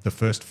get the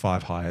first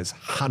 5 hires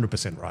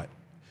 100% right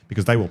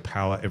because they will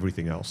power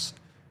everything else.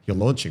 You're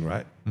launching,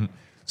 right?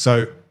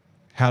 So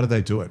how do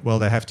they do it? Well,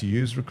 they have to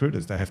use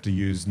recruiters. They have to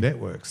use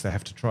networks. They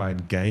have to try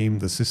and game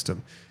the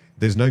system.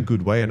 There's no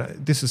good way. And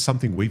this is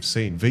something we've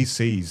seen.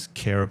 VCs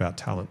care about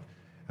talent.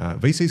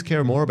 VCs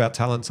care more about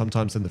talent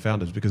sometimes than the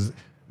founders because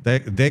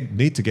they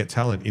need to get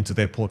talent into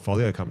their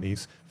portfolio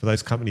companies for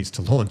those companies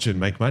to launch and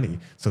make money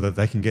so that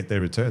they can get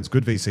their returns.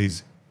 Good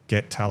VCs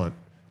get talent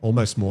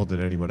almost more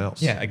than anyone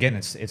else. Yeah, again,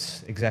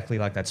 it's exactly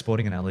like that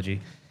sporting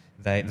analogy.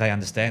 They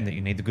understand that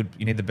you need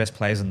the best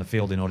players in the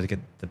field in order to get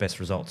the best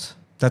results.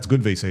 That's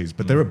good VCs,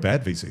 but there are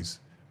bad VCs.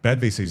 Bad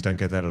VCs don't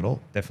get that at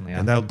all. Definitely,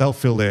 and they'll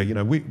fill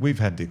their. We've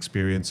had the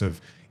experience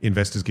of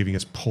investors giving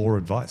us poor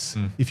advice.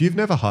 If you've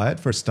never hired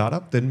for a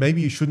startup, then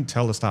maybe you shouldn't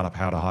tell the startup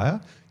how to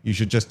hire. You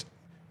should just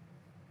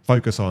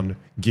focus on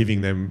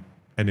giving them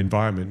an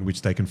environment in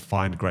which they can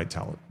find great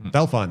talent.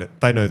 They'll find it.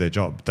 They know their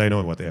job. They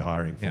know what they're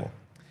hiring for.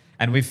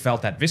 And we've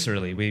felt that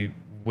viscerally.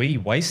 We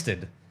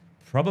wasted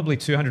probably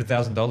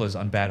 $200,000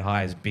 on bad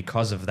hires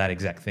because of that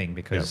exact thing,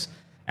 because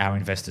our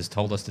investors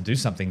told us to do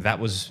something that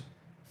was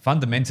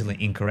fundamentally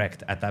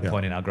incorrect at that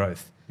point in our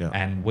growth.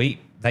 And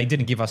they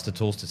didn't give us the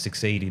tools to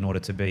succeed in order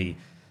to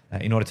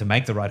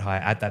make the right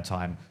hire at that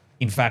time.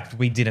 In fact,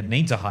 we didn't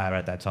need to hire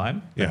at that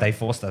time, but they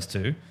forced us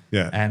to.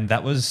 And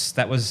that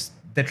was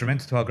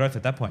detrimental to our growth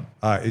at that point.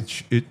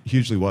 It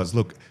hugely was.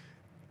 Look,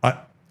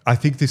 I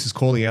think this is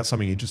calling out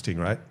something interesting,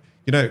 right?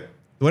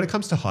 When it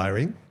comes to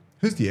hiring,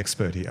 who's the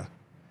expert here?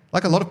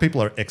 Like a lot of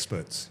people are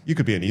experts. You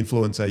could be an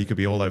influencer. You could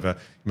be all over.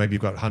 Maybe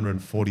you've got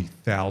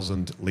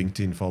 140,000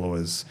 LinkedIn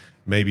followers.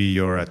 Maybe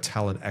you're a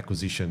talent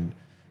acquisition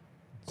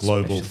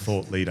global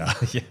thought leader.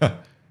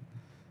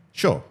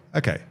 Sure.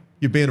 Okay.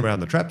 You've been around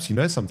the traps. You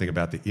know something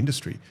about the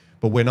industry.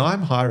 But when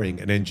I'm hiring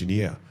an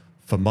engineer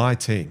for my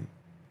team,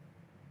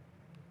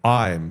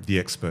 I'm the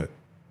expert.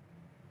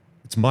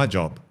 It's my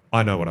job.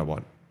 I know what I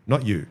want,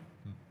 not you.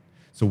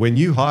 So when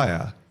you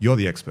hire, you're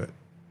the expert,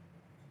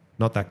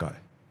 not that guy.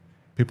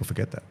 People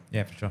forget that.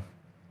 Yeah, for sure.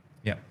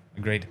 Yeah,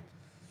 agreed.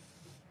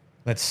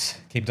 Let's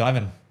keep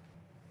diving.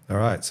 All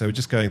right. So we're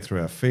just going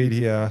through our feed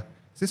here.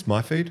 Is this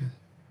my feed?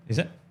 Is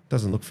it?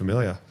 Doesn't look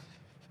familiar.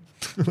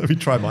 Let me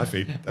try my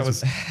feed. That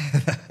was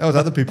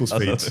other people's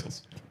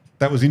feeds.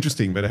 That was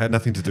interesting, but it had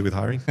nothing to do with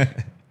hiring.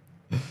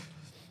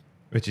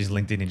 Which is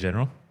LinkedIn in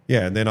general.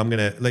 Yeah, and then I'm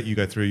going to let you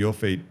go through your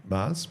feed,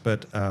 Mars.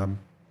 But we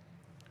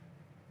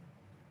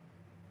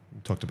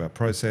talked about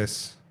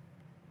process.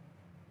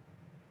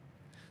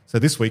 So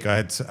this week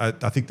I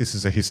think this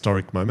is a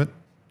historic moment.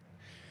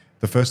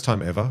 The first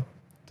time ever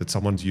that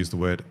someone's used the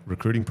word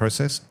recruiting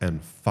process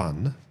and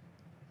fun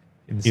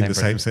in the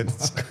same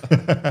sentence.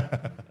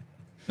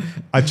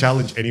 I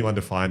challenge anyone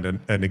to find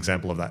an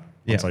example of that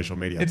on social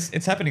media.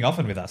 It's happening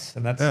often with us,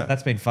 and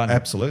that's been fun.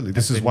 Absolutely.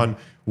 This is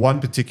one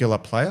particular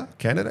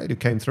candidate who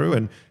came through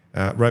and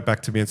wrote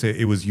back to me and said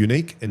it was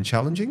unique and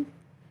challenging.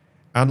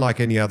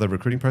 Unlike any other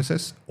recruiting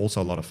process,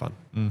 also a lot of fun.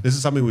 This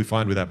is something we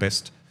find with our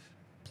best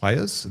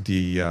players,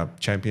 the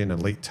champion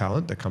elite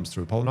talent that comes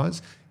through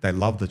Polynize. They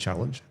love the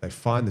challenge. They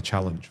find the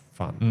challenge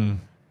fun.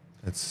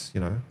 It's,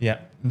 Yeah,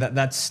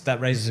 that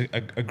raises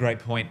a great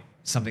point.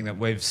 Something that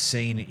we've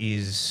seen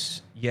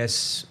is,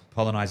 yes,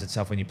 Polynize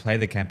itself, when you play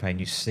the campaign,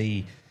 you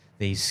see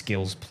these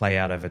skills play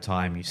out over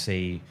time. You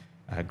see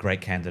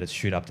great candidates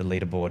shoot up the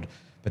leaderboard.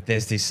 but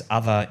there's this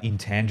other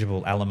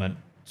intangible element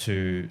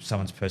to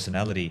someone's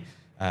personality.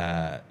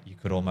 You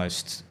could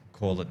almost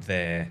call it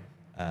their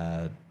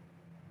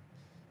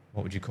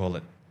what would you call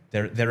it?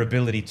 Their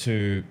ability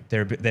to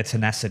their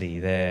tenacity,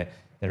 their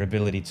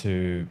ability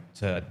to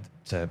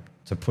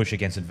push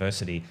against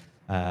adversity.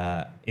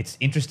 It's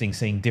interesting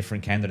seeing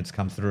different candidates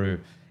come through,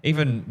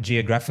 even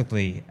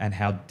geographically, and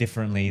how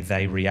differently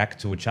they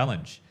react to a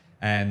challenge.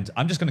 And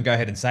I'm just going to go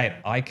ahead and say it.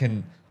 I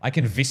can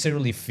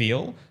viscerally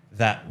feel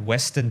that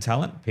Western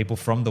talent, people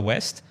from the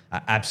West,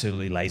 are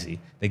absolutely lazy.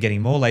 They're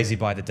getting more lazy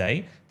by the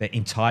day. They're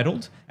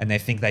entitled, and they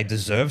think they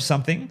deserve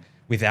something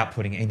without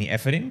putting any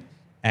effort in.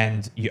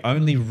 And you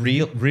only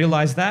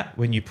realize that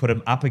when you put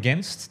them up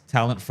against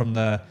talent from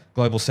the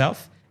global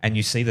South, and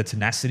you see the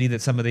tenacity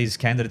that some of these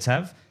candidates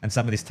have and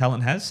some of this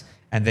talent has,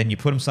 and then you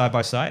put them side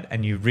by side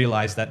and you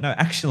realize that, no,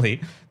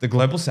 actually, the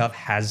global South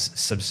has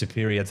some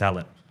superior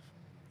talent.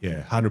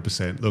 Yeah,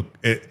 100%. Look,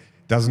 it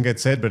doesn't get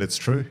said, but it's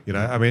true. You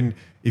know, I mean,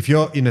 if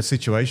you're in a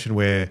situation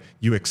where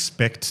you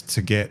expect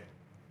to get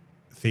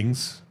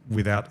things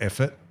without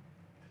effort,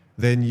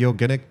 then you're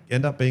going to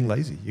end up being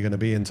lazy. You're going to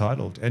be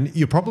entitled. And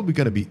you're probably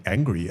going to be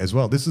angry as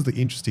well. This is the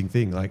interesting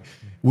thing. Like,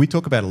 we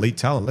talk about elite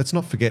talent. Let's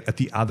not forget at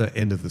the other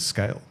end of the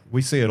scale.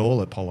 We see it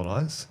all at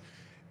Polynize.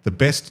 The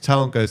best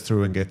talent goes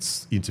through and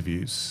gets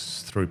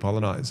interviews through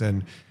Polynize.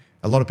 And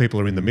a lot of people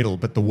are in the middle.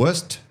 But the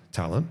worst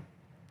talent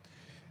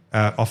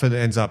often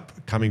ends up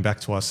coming back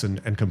to us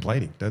and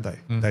complaining, don't they?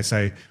 They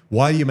say,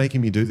 why are you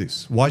making me do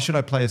this? Why should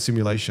I play a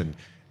simulation?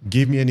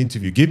 Give me an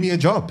interview. Give me a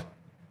job.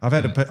 I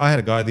had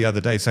a guy the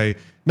other day say,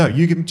 no,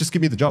 just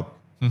give me the job.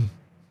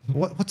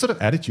 What sort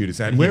of attitude is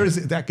that? And where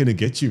is that going to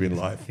get you in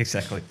life?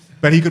 Exactly.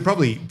 But he could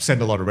probably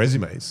send a lot of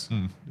resumes,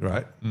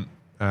 right?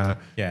 You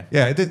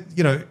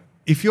know,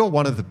 if you're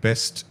one of the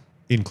best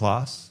in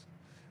class,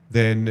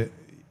 then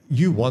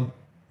you want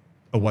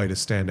a way to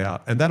stand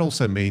out. And that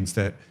also means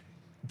that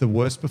the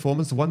worst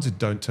performers, the ones who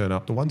don't turn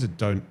up, the ones who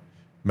don't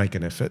make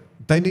an effort,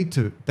 they need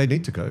to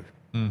go.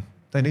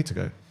 They need to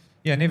go.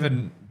 Yeah, and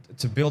even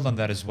to build on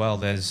that as well,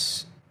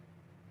 there's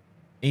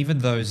even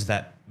those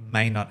that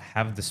may not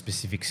have the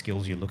specific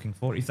skills you're looking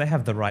for. If they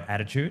have the right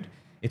attitude,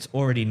 it's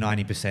already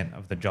 90%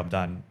 of the job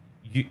done.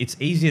 It's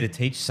easier to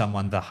teach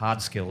someone the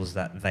hard skills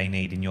that they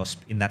need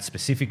in that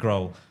specific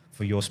role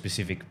for your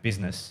specific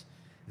business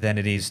than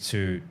it is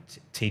to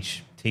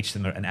teach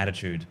them an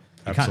attitude.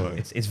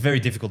 Absolutely. It's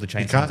very difficult to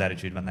change someone's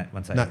attitude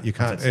once they. No, you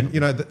can't. And you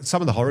know,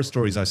 some of the horror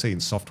stories I see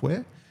in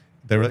software,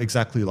 they're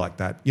exactly like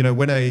that. You know,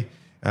 when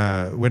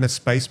a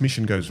space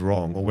mission goes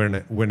wrong, or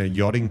when a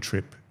yachting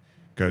trip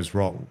goes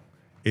wrong,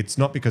 it's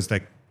not because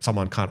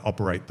someone can't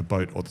operate the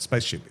boat or the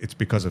spaceship. It's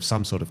because of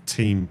some sort of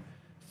team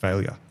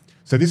failure.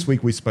 So this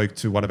week we spoke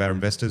to one of our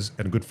investors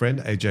and a good friend,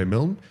 AJ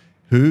Milne,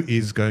 who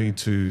is going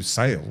to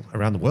sail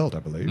around the world, I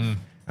believe.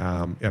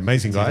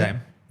 Amazing guy.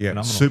 Yeah,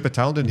 phenomenal. Super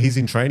talented. He's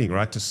in training,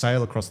 right, to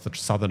sail across the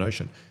Southern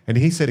Ocean. And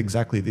he said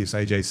exactly this.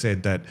 AJ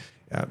said that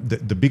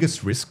the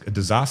biggest risk, a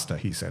disaster,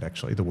 he said,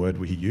 actually, the word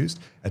he used,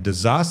 a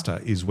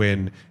disaster is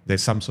when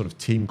there's some sort of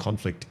team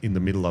conflict in the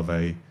middle of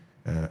a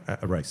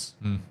race.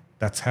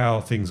 That's how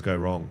things go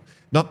wrong.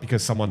 Not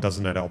because someone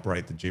doesn't know how to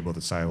operate the jib or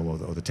the sail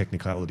or the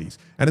technicalities.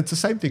 And it's the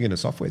same thing in a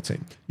software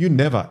team. You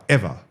never,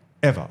 ever,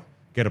 ever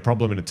get a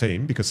problem in a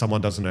team because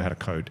someone doesn't know how to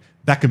code.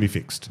 That can be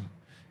fixed.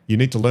 You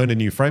need to learn a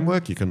new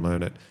framework, you can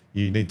learn it.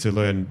 You need to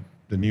learn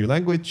the new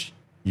language,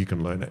 you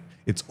can learn it.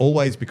 It's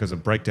always because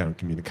of breakdown in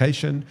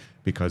communication,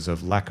 because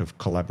of lack of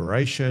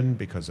collaboration,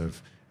 because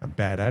of a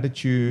bad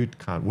attitude,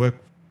 can't work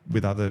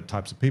with other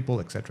types of people,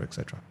 et cetera, et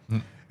cetera.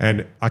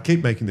 And I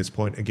keep making this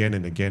point again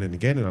and again and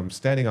again, and I'm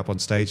standing up on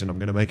stage and I'm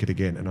going to make it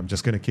again, and I'm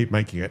just going to keep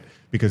making it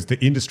because the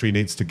industry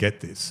needs to get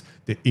this.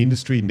 The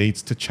industry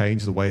needs to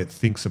change the way it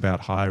thinks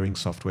about hiring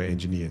software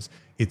engineers.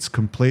 It's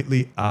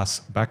completely ass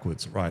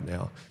backwards right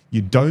now.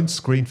 You don't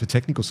screen for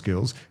technical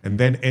skills and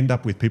then end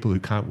up with people who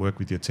can't work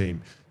with your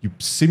team. You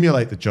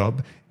simulate the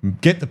job,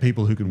 get the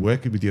people who can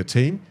work with your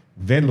team,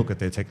 then look at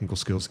their technical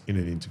skills in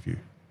an interview.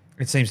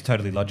 It seems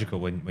totally logical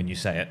when you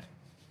say it.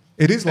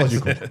 It is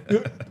logical.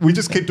 We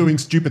just keep doing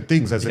stupid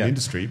things as an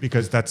industry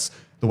because that's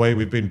the way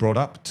we've been brought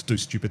up, to do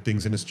stupid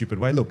things in a stupid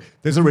way. Look,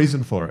 there's a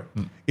reason for it.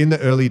 In the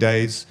early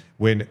days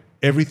when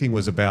everything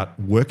was about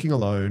working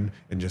alone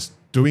and just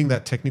doing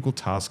that technical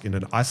task in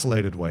an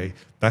isolated way,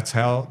 that's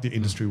how the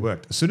industry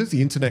worked. As soon as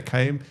the internet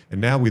came,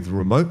 and now with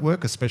remote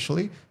work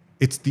especially,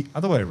 it's the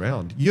other way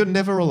around. You're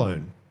never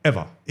alone,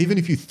 ever. Even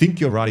if you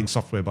think you're writing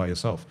software by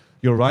yourself,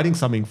 you're writing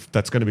something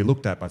that's going to be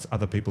looked at by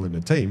other people in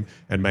the team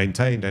and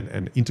maintained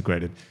and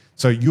integrated.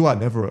 So you are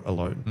never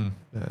alone.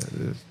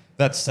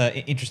 That's an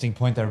interesting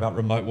point there about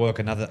remote work.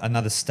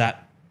 Another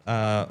stat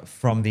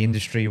from the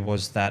industry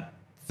was that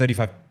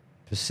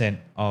 35%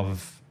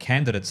 of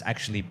candidates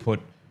actually put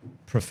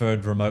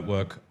preferred remote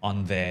work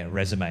on their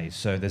resumes.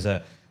 So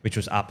which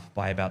was up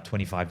by about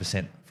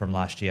 25% from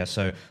last year.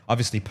 So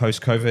obviously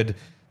post-COVID,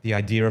 the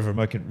idea of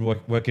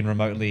working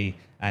remotely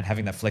and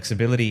having that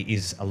flexibility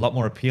is a lot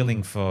more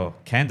appealing for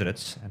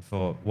candidates and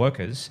for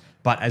workers.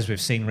 But as we've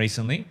seen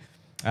recently,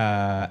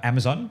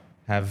 Amazon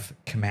have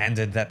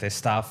commanded that their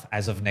staff,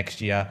 as of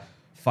next year,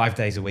 5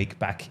 days a week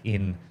back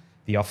in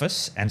the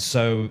office. And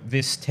so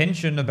this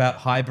tension about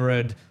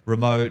hybrid,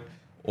 remote,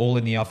 all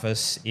in the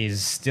office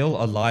is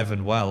still alive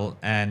and well,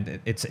 and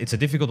it's a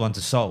difficult one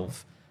to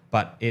solve.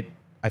 But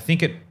I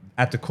think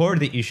at the core of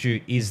the issue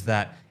is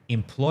that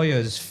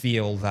employers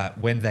feel that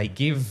when they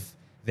give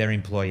their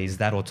employees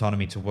that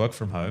autonomy to work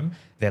from home,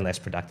 they're less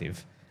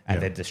productive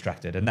and they're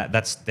distracted. And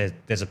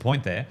there's a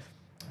point there.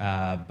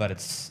 But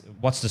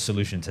what's the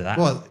solution to that?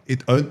 Well,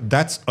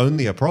 that's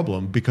only a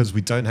problem because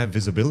we don't have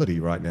visibility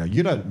right now.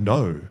 You don't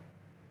know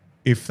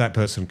if that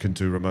person can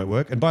do remote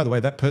work. And by the way,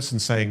 that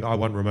person's saying, I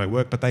want remote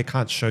work, but they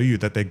can't show you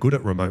that they're good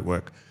at remote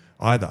work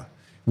either.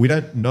 We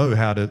don't know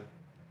how to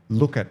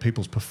look at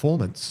people's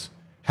performance.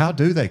 How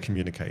do they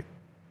communicate?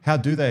 How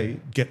do they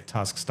get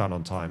tasks done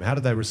on time? How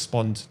do they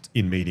respond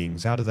in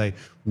meetings? How do they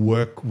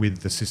work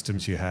with the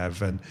systems you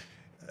have? And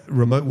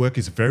remote work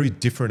is a very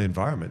different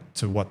environment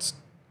to what's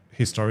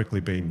historically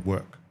been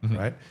work,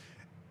 right?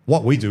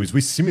 What we do is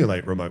we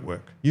simulate remote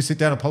work. You sit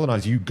down and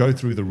Polynize, you go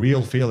through the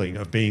real feeling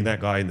of being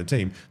that guy in the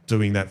team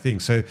doing that thing.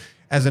 So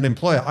as an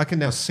employer, I can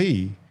now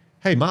see,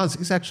 hey, Mars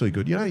is actually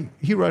good. You know,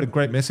 he wrote a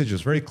great message.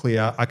 It's very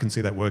clear. I can see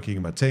that working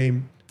in my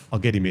team. I'll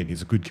get him in.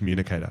 He's a good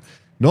communicator.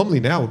 Normally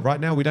right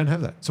now, we don't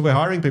have that. So we're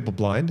hiring people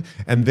blind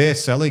and they're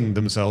selling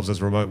themselves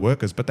as remote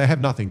workers, but they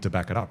have nothing to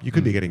back it up. You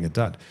could be getting it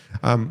done.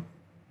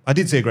 I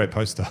did see a great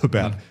post though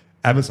about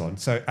Amazon.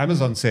 So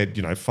Amazon said,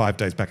 5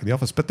 days back in the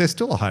office, but they're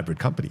still a hybrid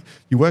company.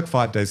 You work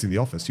 5 days in the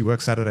office. You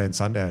work Saturday and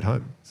Sunday at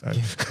home. So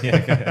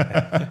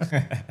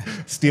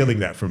stealing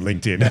that from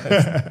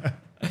LinkedIn.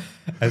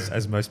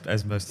 as most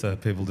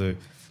people do.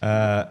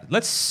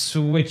 Let's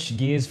switch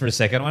gears for a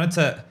second. I wanted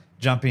to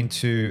jump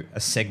into a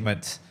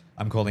segment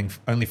I'm calling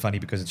Only Funny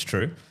Because It's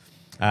True.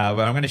 But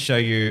I'm going to show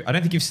you, I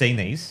don't think you've seen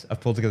these.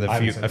 I've pulled together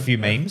a few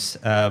memes.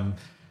 I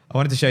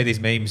wanted to show you these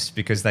memes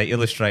because they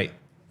illustrate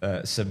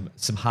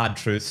some hard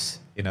truths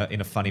in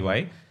a funny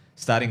way.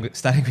 Starting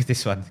with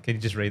this one. Can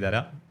you just read that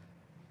out?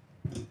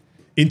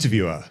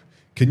 Interviewer,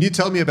 can you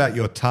tell me about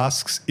your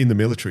tasks in the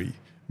military?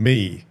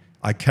 Me,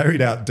 I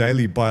carried out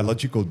daily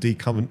biological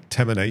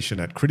decontamination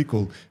at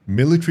critical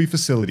military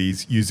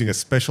facilities using a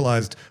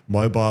specialized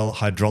mobile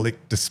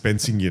hydraulic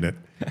dispensing unit.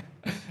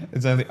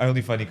 It's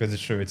only funny because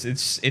it's true.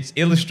 It's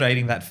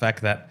illustrating that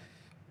fact that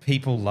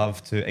people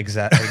love to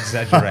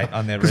exaggerate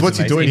on their resumes. Because what's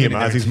he doing here,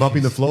 Mars? He's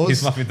mopping the floors?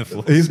 He's mopping the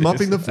floors. He's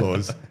mopping the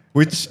floors,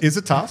 which is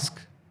a task.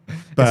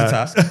 It's a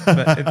task,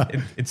 but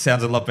it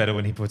sounds a lot better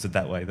when he puts it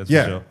that way, that's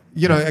for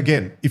sure.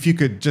 Again, if you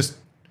could just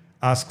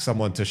ask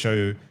someone to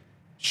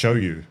show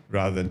you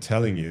rather than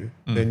telling you,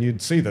 then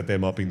you'd see that they're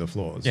mopping the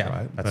floors,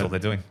 right? That's all they're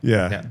doing.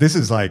 Yeah, this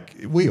is like,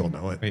 we all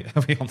know it.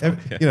 We all know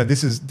it,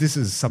 This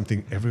is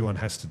something everyone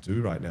has to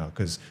do right now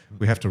because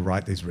we have to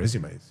write these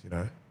resumes,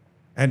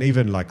 and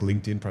even like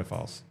LinkedIn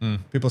profiles.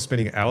 People are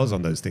spending hours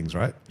on those things,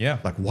 right? Yeah.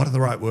 Like, what are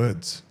the right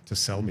words to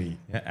sell me?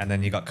 Yeah, and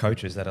then you got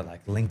coaches that are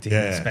like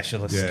LinkedIn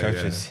specialist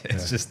coaches.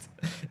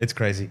 It's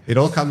crazy. It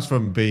all comes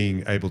from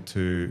being able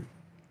to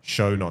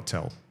show, not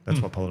tell.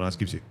 That's what Polynize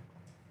gives you.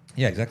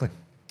 Yeah, exactly.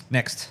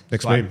 Next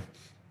meme.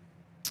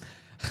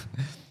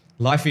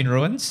 Life in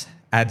ruins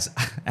adds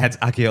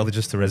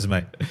archaeologist to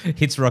resume.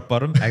 Hits rock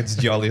bottom, adds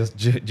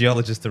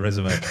geologist to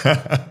resume.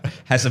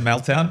 Has a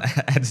meltdown,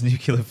 adds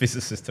nuclear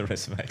physicist to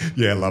resume.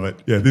 Yeah, love it.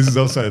 Yeah, this is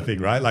also a thing,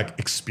 right? Like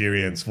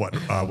experience. What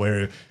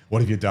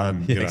have you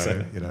done?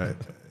 Exactly.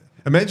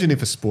 Imagine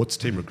if a sports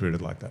team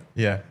recruited like that.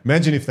 Yeah.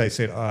 Imagine if they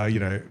said,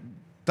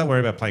 don't worry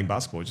about playing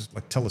basketball. Just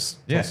like tell us.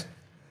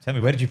 Tell me,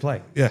 where did you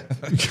play? Yeah.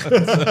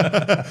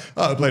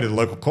 I played at the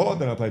local court,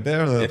 then I played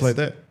there, and then I played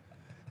there.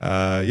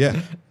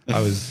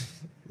 I was...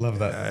 Love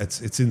that.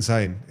 It's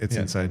insane. It's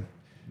insane.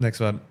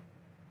 Next one.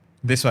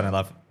 This one I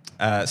love.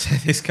 So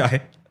this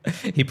guy,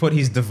 he put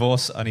his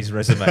divorce on his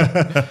resume.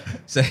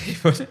 So he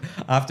put,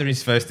 after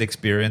his first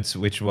experience,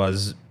 which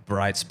was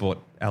Bright Sport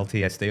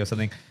LTSD or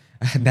something,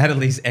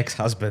 Natalie's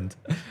ex-husband.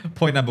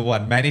 Point number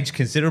 1, managed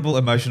considerable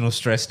emotional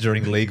stress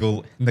during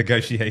legal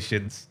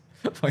negotiations.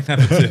 Point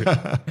number 2,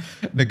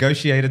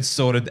 negotiated,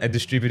 sorted, and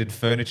distributed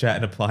furniture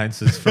and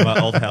appliances from our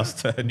old house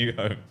to her new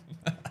home.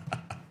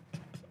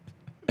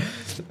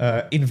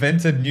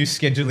 Invented new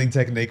scheduling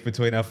technique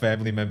between our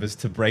family members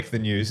to break the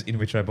news, in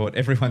which I brought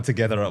everyone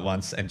together at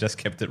once and just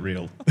kept it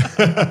real.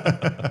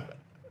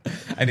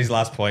 And his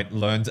last point,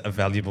 learned a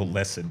valuable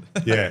lesson.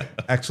 Yeah,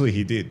 actually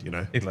he did,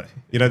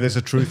 there's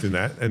a truth in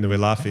that, and we're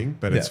laughing,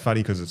 but it's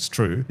funny because it's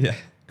true. Yeah.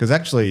 Because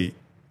actually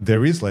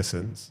there is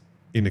lessons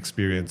in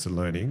experience and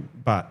learning,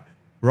 but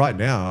right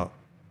now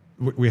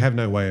we have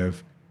no way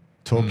of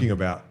talking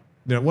about,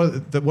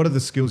 what are the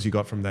skills you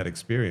got from that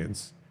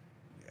experience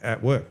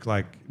at work?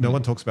 Like no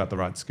one talks about the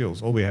right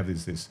skills. All we have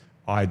is this,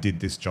 I did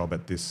this job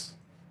at this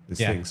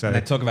thing. So and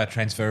they talk about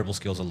transferable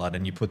skills a lot,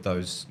 and you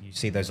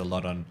see those a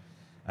lot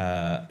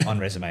on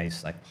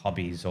resumes, like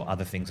hobbies or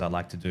other things I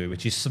like to do,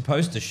 which is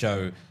supposed to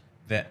show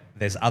that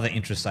there's other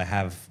interests I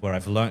have where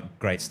I've learnt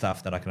great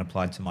stuff that I can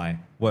apply to my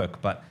work,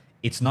 but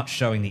it's not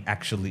showing the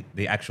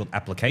actual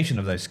application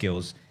of those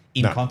skills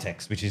in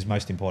context, which is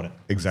most important.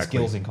 Exactly.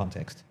 Skills in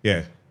context.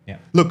 Yeah. Yeah.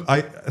 Look,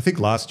 I think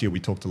last year we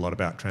talked a lot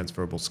about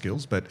transferable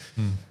skills, but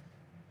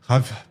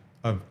I've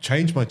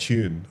changed my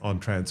tune on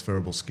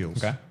transferable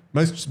skills. Okay.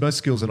 Most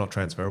skills are not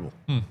transferable.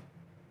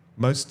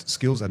 Most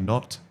skills are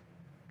not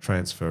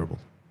transferable.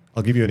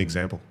 I'll give you an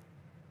example.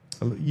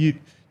 You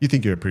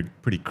think you're a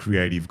pretty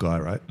creative guy,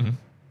 right?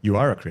 You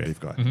are a creative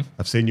guy.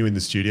 I've seen you in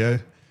the studio.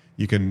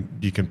 You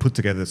can put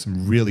together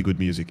some really good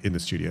music in the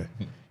studio.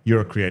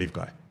 You're a creative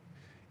guy.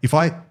 If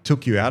I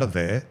took you out of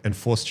there and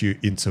forced you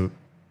into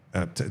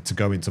to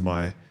go into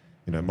my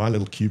my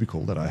little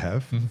cubicle that I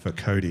have for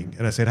coding,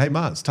 and I said, "Hey,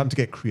 Mars, time to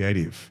get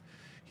creative.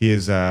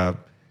 Here's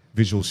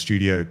Visual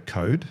Studio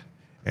Code,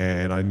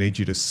 and I need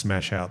you to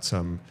smash out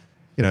some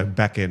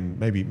back end,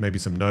 maybe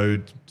some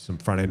Node, some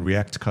front end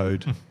React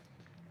code."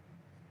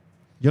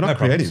 You're not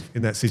creative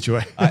in that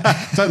situation.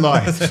 Don't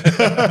lie.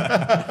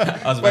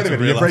 Wait a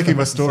minute, you're breaking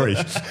my story.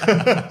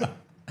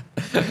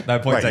 No,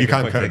 point taken. You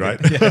can't code, right?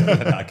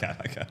 No, I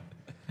can't.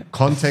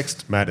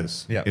 Context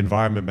matters. Yeah.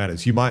 Environment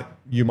matters. You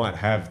might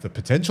have the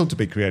potential to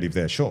be creative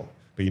there, sure,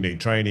 but you need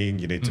training.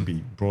 You need to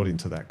be brought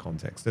into that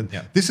context. And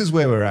this is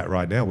where we're at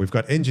right now. We've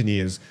got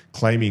engineers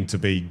claiming to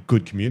be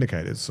good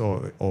communicators,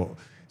 or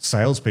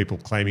salespeople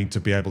claiming to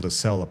be able to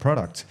sell a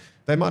product.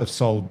 They might have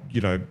sold,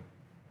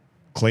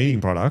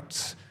 cleaning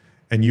products,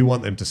 and you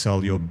want them to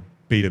sell your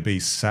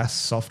B2B SaaS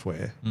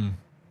software.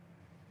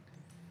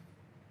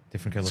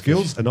 Different color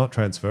Skills are not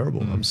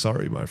transferable. I'm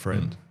sorry, my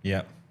friend.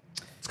 Yeah.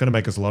 It's going to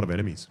make us a lot of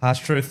enemies. Harsh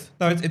truth.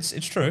 No, it's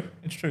true.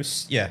 It's true.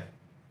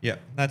 Yeah,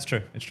 that's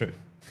true. It's true.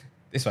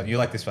 This one, you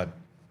like this one.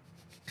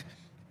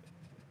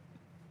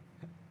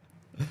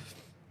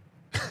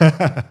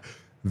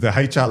 The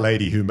HR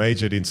lady who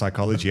majored in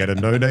psychology at a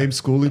no-name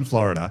school in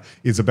Florida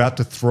is about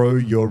to throw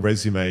your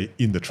resume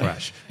in the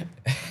trash.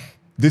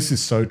 This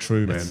is so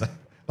true, man.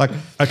 Like,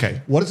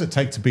 okay, what does it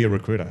take to be a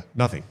recruiter?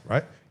 Nothing,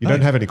 right? You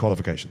don't have any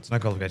qualifications. No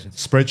qualifications.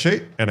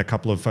 Spreadsheet and a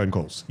couple of phone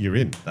calls. You're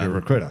in. You're a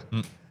recruiter.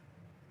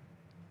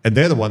 And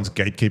they're the ones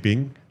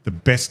gatekeeping the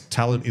best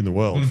talent in the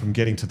world from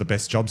getting to the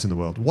best jobs in the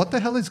world. What the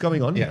hell is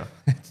going on here?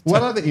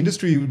 What other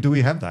industry do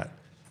we have that?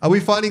 Are we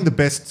finding the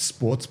best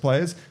sports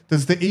players?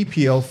 Does the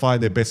EPL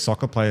find their best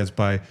soccer players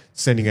by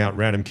sending out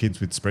random kids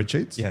with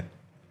spreadsheets? Yeah.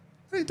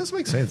 It doesn't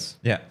make sense.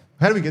 Yeah.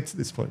 How do we get to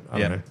this point? I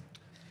don't know.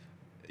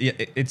 Yeah,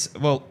 it's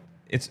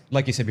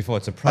like you said before,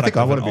 it's a product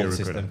I of want an to be a old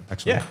recruiter, system.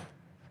 actually. Yeah,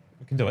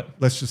 we can do it.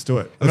 Let's just do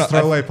it. Let's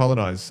throw away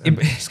Polynize and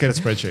just get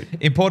a spreadsheet.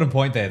 Important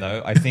point there,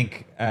 though. I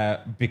think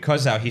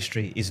because our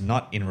history is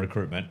not in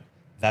recruitment,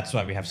 that's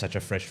why we have such a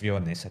fresh view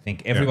on this. I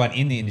think everyone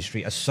in the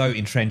industry are so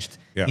entrenched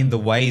in the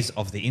ways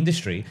of the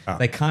industry,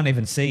 they can't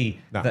even see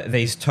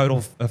these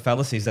total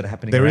fallacies that are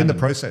happening. They're in the them.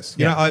 process.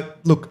 You know,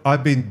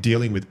 I've been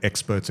dealing with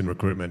experts in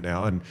recruitment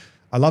now, and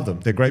I love them.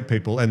 They're great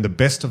people, and the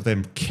best of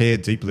them care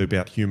deeply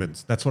about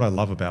humans. That's what I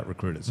love about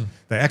recruiters.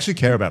 They actually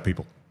care about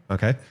people,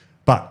 okay?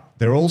 But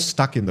they're all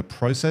stuck in the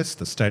process,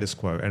 the status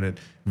quo, and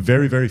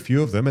very, very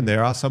few of them, and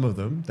there are some of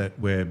them that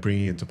we're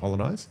bringing into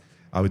Polynize.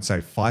 I would say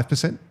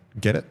 5%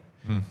 get it.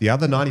 The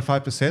other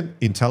 95%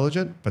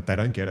 intelligent, but they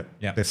don't get it.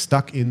 They're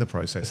stuck in the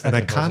process, and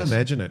they can't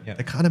imagine it.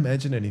 They can't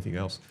imagine anything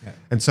else.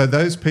 And so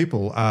those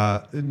people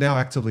are now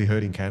actively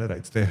hurting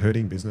candidates. They're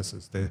hurting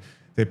businesses.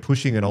 They're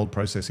pushing an old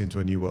process into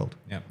a new world.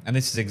 Yeah, and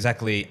this is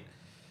exactly,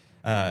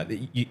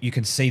 you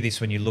can see this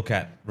when you look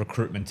at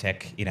recruitment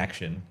tech in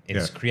action.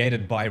 It's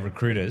created by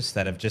recruiters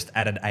that have just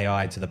added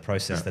AI to the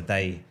process that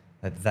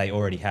they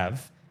already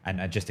have and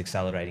are just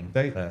accelerating.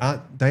 They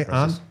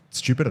aren't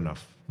stupid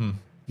enough.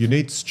 You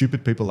need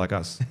stupid people like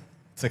us.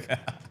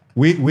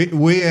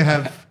 We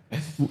have,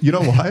 you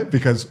know why?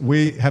 Because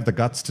we have the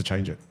guts to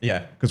change it. Yeah.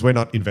 Because we're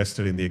not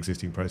invested in the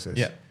existing process.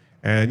 Yeah.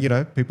 And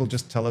people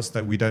just tell us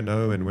that we don't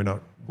know, and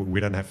we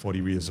don't have 40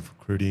 years of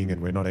recruiting,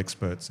 and we're not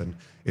experts, and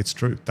it's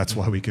true. That's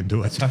why we can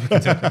do it.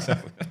 Exactly.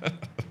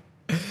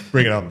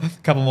 Bring it on.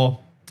 Couple more.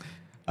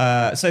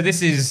 So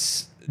this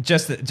is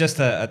just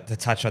to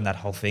touch on that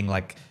whole thing,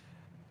 like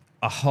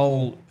a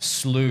whole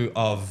slew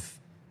of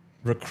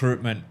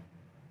recruitment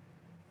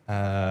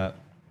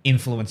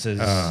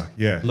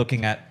influencers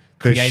looking at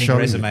creating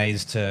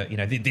resumes to,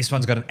 this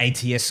one's got an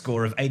ATS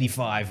score of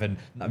 85, and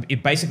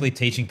it basically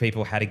teaching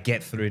people how to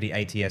get through the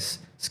ATS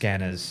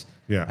scanners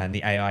and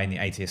the AI and the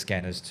ATS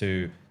scanners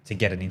to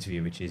get an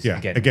interview, which is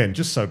again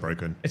just so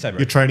broken. It's so broken.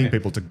 You're training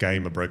people to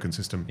game a broken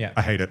system.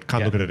 I hate it.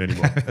 Can't look at it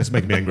anymore. It's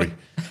making me angry.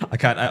 I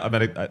can't. I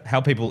mean,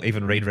 how people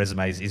even read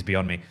resumes is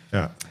beyond me.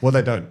 Yeah. Well,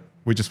 they don't.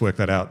 We just work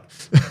that out.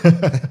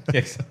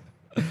 Yes.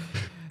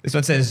 This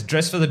one says,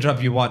 dress for the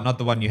job you want, not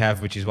the one you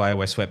have, which is why I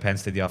wear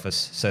sweatpants to the office,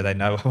 so they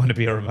know I want to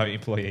be a remote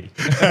employee.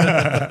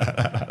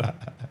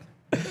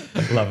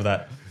 Love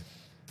that.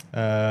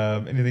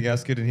 Anything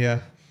else good in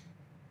here?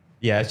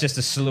 Yeah, it's just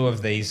a slew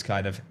of these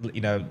kind of,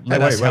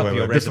 let us help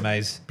your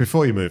resumes.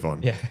 Before you move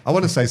on, I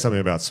want to say something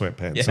about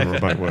sweatpants and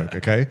remote work,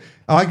 okay?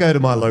 I go to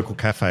my local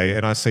cafe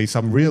and I see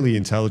some really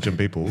intelligent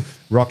people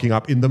rocking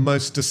up in the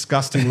most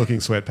disgusting looking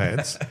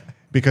sweatpants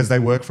because they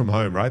work from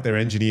home, right? They're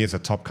engineers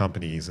at top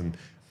companies,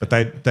 but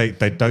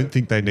they don't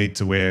think they need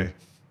to wear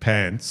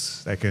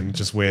pants. They can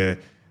just wear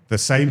the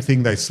same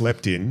thing they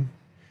slept in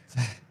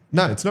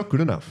No, it's not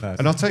good enough. No, it's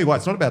and I'll tell you why.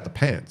 It's not about the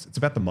pants. It's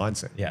about the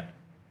mindset. Yeah.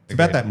 It's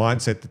about that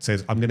mindset that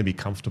says, I'm going to be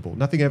comfortable.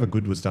 Nothing ever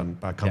good was done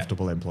by a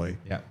comfortable employee.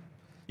 Yeah.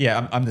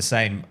 Yeah, I'm the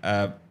same.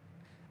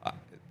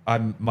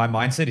 My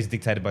mindset is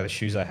dictated by the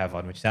shoes I have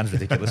on, which sounds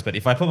ridiculous. But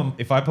if I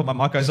put my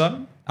Marcos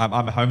on,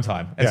 I'm at home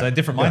time. It's a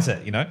different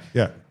mindset, you know.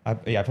 Yeah. I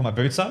put my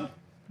boots on.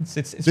 It's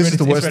This ready, is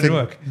the worst ready to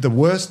thing. work. The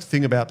worst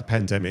thing about the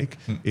pandemic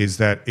is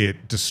that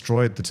it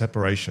destroyed the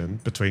separation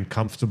between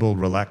comfortable,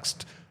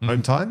 relaxed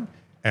home time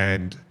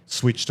and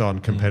switched on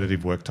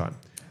competitive work time.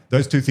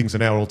 Those two things are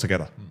now all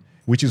together,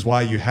 which is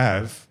why you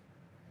have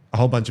a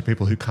whole bunch of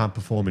people who can't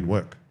perform in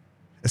work,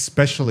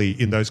 especially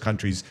in those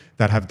countries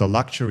that have the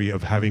luxury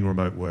of having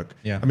remote work.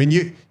 Yeah. I mean,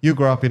 you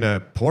grew up in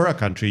a poorer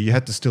country, you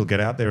had to still get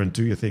out there and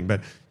do your thing,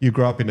 but you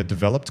grew up in a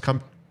developed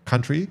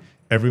country,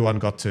 everyone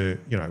got to,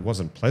 it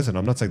wasn't pleasant.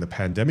 I'm not saying the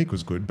pandemic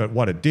was good, but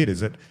what it did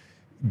is it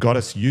got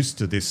us used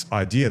to this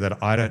idea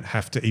that I don't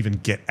have to even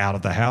get out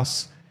of the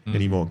house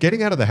anymore.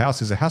 Getting out of the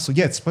house is a hassle.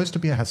 Yeah, it's supposed to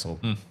be a hassle.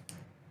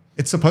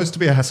 It's supposed to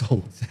be a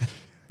hassle.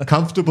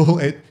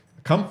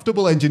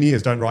 Comfortable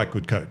engineers don't write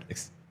good code.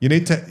 You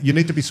need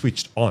to be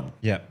switched on.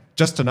 Yeah.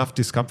 Just enough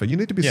discomfort. You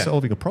need to be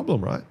solving a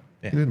problem, right?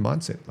 Yeah. You need a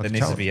mindset. There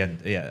needs to be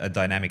a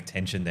dynamic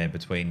tension there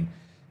between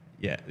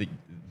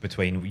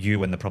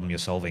you and the problem you're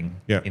solving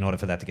in order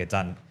for that to get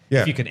done.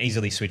 Yeah. If you can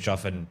easily switch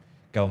off and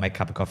go and make a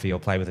cup of coffee or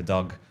play with a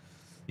dog,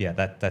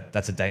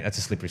 that's a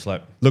slippery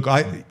slope. Look,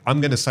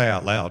 I'm going to say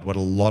out loud what a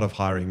lot of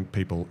hiring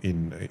people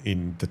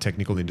in the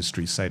technical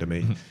industry say to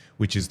me,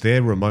 which is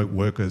their remote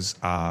workers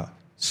are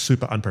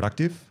super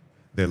unproductive.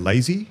 They're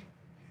lazy.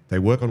 They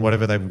work on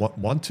whatever they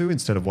want to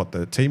instead of what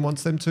the team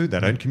wants them to. They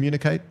don't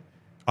communicate.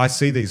 I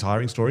see these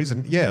hiring stories,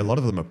 and a lot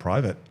of them are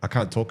private. I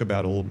can't talk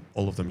about all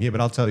of them here,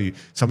 but I'll tell you,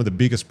 some of the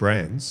biggest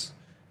brands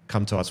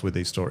come to us with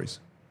these stories,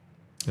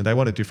 and they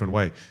want a different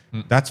way.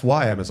 That's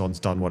why Amazon's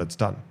done what it's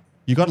done.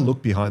 You got to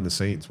look behind the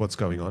scenes. What's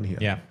going on here?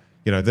 Yeah.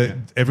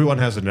 Everyone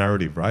has a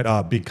narrative, right?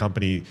 Our big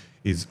company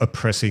is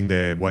oppressing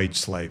their wage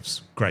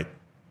slaves. Great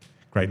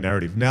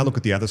narrative. Now look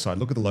at the other side.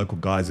 Look at the local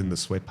guys in the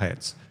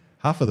sweatpants.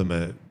 Half of them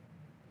are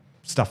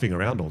stuffing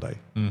around all day.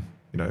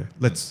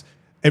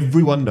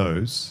 Everyone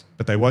knows,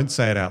 but they won't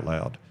say it out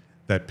loud,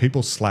 that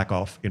people slack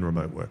off in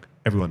remote work.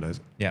 Everyone knows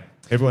it. Yeah.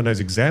 Everyone knows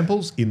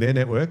examples in their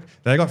network.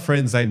 They got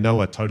friends they know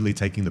are totally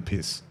taking the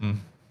piss.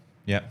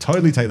 Yeah.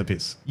 Totally take the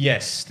piss.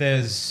 Yes,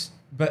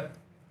 but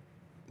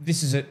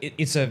this is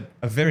it's a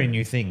very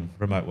new thing,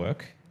 remote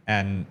work,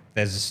 and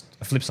there's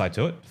a flip side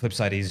to it. The flip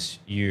side is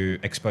you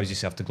expose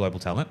yourself to global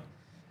talent,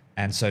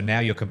 and so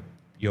now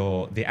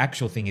the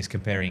actual thing is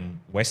comparing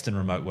Western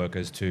remote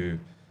workers to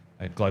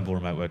global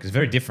remote workers.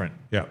 Very different.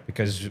 Yeah.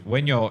 Because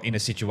when you're in a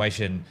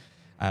situation,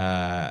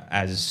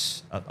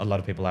 as a lot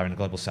of people are in the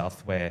global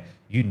South, where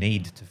you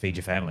need to feed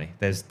your family,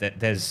 there's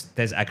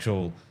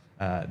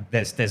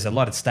a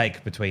lot at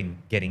stake between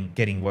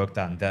getting work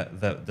done.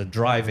 The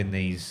drive in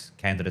these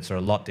candidates are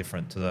a lot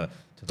different to the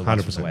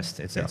ones from the West.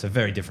 It's a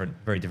very different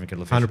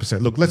kettle of fish.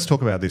 100%. Look, let's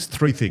talk about this.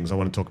 3 things I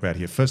want to talk about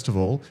here. First of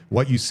all,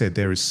 what you said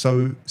there is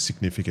so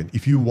significant.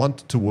 If you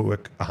want to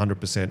work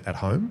 100% at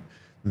home,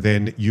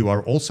 then you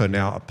are also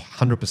now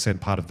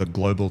 100% part of the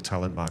global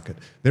talent market.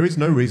 There is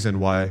no reason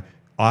why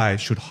I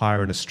should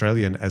hire an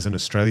Australian as an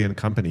Australian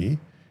company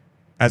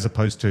as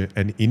opposed to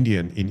an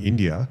Indian in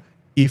India.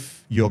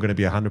 If you're going to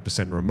be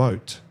 100%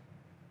 remote,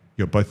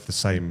 you're both the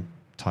same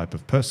type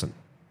of person.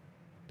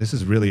 This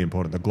is really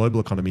important. The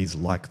global economy is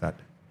like that.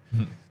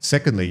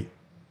 Secondly,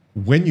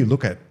 when you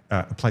look at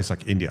a place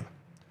like India,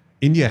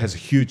 India has a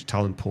huge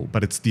talent pool,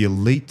 but it's the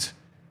elite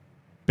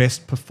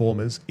best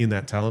performers in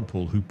that talent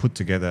pool who put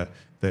together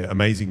the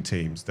amazing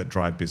teams that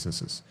drive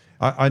businesses.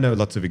 I know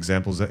lots of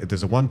examples.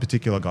 There's one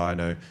particular guy I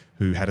know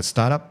who had a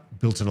startup,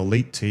 built an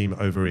elite team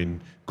over in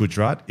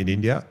Gujarat in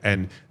India,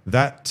 and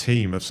that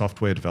team of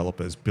software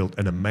developers built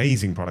an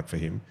amazing product for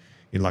him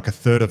in like a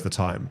third of the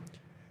time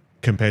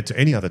compared to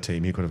any other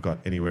team he could have got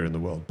anywhere in the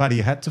world. But he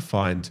had to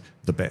find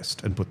the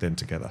best and put them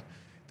together.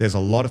 There's a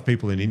lot of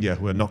people in India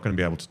who are not going to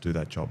be able to do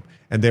that job.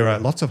 And there are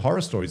lots of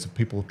horror stories of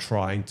people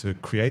trying to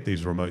create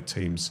these remote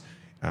teams,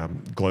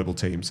 global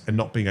teams, and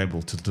not being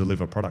able to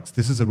deliver products.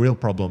 This is a real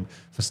problem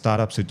for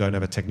startups who don't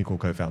have a technical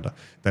co-founder.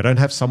 They don't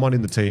have someone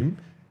in the team.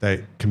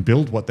 They can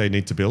build what they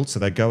need to build, so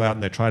they go out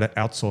and they try to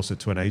outsource it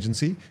to an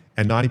agency,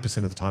 and 90%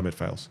 of the time it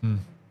fails.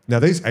 Now,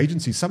 these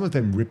agencies, some of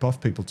them rip off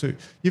people too.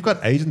 You've got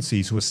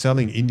agencies who are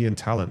selling Indian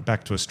talent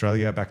back to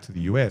Australia, back to the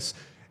US,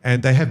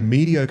 and they have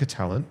mediocre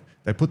talent.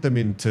 They put them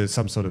into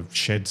some sort of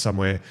shed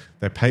somewhere.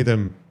 They pay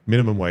them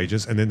minimum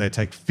wages, and then they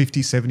take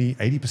 50, 70,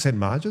 80%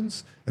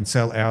 margins and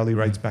sell hourly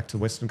rates back to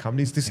Western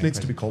companies. This needs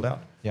to be called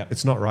out. Yeah.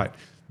 It's not right.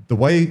 The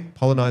way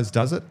Polynize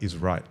does it is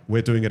right.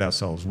 We're doing it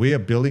ourselves. We are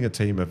building a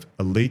team of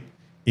elite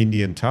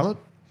Indian talent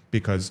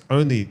because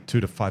only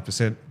 2 to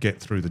 5% get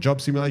through the job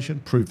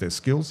simulation, prove their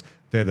skills.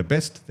 They're the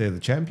best. They're the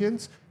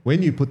champions.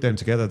 When you put them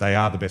together, they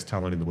are the best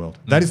talent in the world.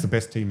 That is the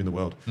best team in the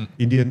world.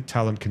 Indian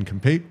talent can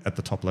compete at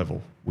the top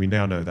level. We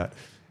now know that.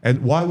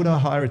 And why would I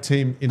hire a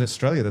team in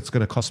Australia that's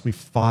going to cost me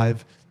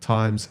 5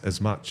 times as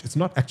much? It's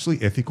not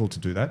actually ethical to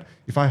do that.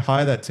 If I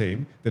hire that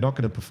team, they're not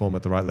going to perform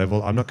at the right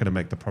level. I'm not going to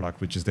make the product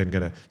which is then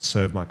going to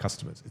serve my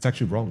customers. It's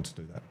actually wrong to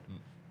do that.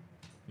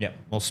 Yeah.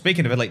 Well,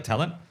 speaking of elite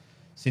talent,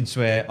 since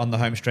we're on the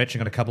home stretch and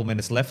got a couple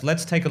minutes left,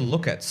 let's take a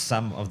look at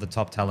some of the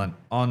top talent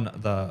on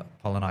the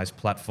Polynize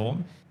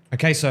platform.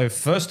 Okay, so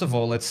first of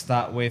all, let's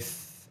start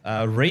with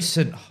a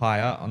recent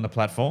hire on the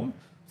platform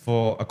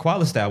for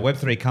Aqualistar, a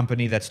Web3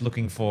 company that's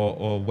looking for,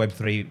 or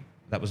Web3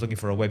 that was looking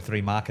for a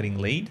Web3 marketing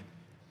lead.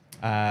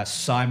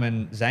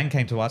 Simon Zhang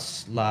came to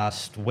us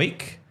last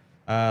week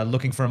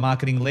looking for a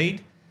marketing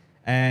lead,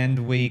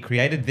 and we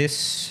created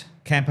this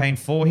campaign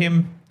for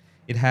him.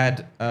 It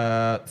had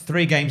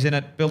 3 games in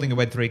it: building a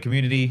Web3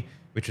 community,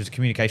 which was a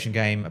communication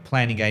game, a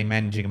planning game,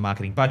 managing and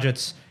marketing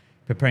budgets,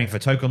 preparing for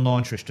token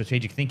launch, or a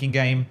strategic thinking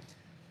game.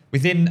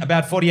 Within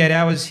about 48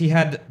 hours, he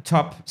had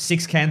top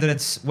 6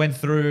 candidates, went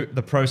through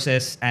the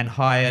process and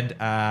hired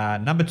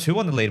number 2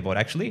 on the leaderboard,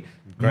 actually,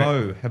 Great.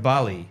 Mo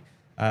Habali,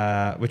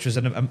 which was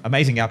an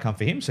amazing outcome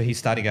for him. So he's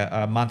starting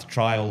a month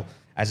trial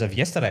as of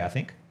yesterday, I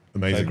think.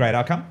 Amazing. So great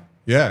outcome.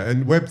 Yeah,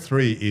 and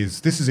Web3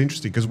 this is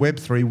interesting because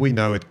Web3, we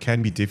know it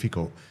can be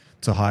difficult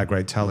to hire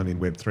great talent in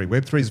Web3.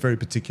 Web3 is very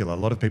particular. A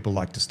lot of people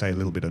like to stay a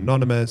little bit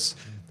anonymous.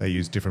 They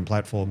use different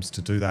platforms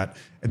to do that.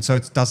 And so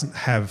it doesn't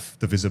have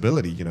the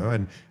visibility,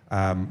 and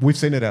we've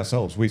seen it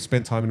ourselves. We've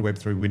spent time in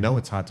Web3. We know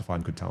it's hard to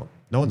find good talent.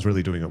 No one's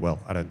really doing it well,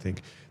 I don't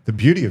think. The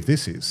beauty of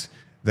this is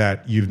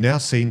that you've now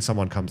seen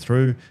someone come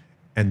through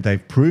and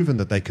they've proven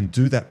that they can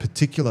do that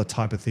particular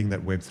type of thing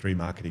that Web3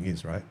 marketing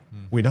is, right?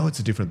 We know it's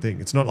a different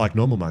thing. It's not like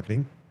normal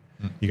marketing.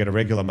 You get a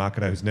regular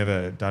marketer who's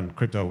never done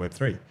crypto or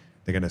Web3.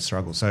 They're going to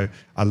struggle. So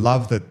I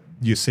love that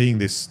you're seeing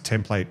this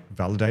template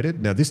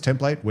validated. Now, this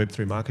template,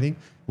 Web3 marketing,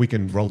 we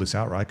can roll this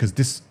out, right?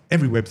 Because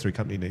every Web3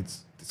 company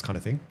needs this kind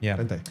of thing,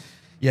 don't they?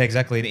 Yeah,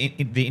 exactly.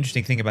 The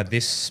interesting thing about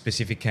this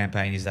specific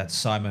campaign is that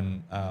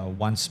Simon,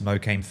 once Mo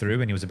came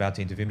through and he was about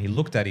to interview him, he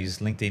looked at his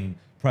LinkedIn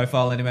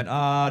profile and he went,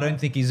 I don't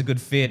think he's a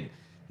good fit.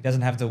 He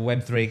doesn't have the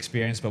Web3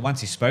 experience. But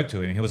once he spoke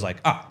to him, he was like,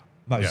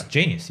 Mo's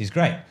genius. He's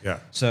great. Yeah.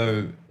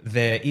 So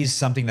there is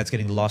something that's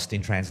getting lost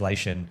in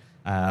translation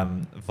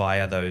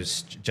via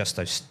those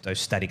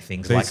static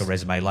things like a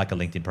resume, like a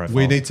LinkedIn profile.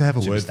 We need to have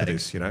a Super word static.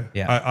 for this,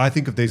 Yeah. I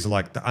think of these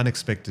like the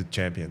unexpected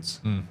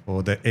champions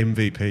or the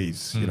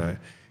MVPs,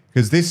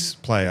 because this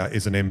player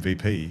is an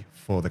MVP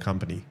for the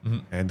company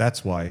and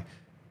that's why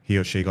he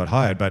or she got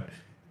hired, but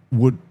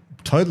would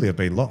totally have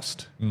been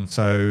lost.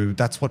 So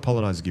that's what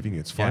Polynize is giving you.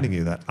 It's finding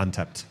you that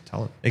untapped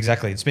talent.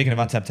 Exactly. And speaking of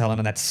untapped talent,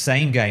 in that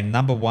same game,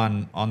 number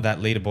 1 on that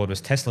leaderboard was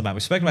Tesla Matt.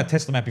 We've spoken about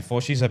Tesla Matt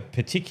before. She's of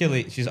particular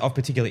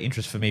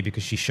interest for me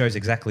because she shows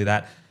exactly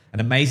that. An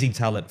amazing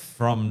talent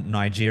from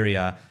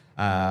Nigeria.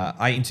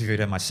 I interviewed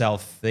her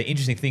myself. The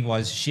interesting thing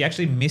was she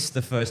actually missed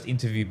the first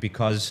interview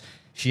because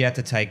she had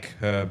to take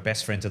her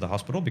best friend to the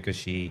hospital because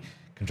she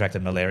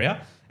contracted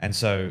malaria. And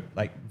so,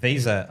 like,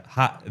 these are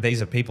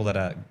people that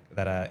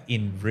are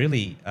in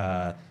really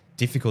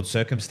difficult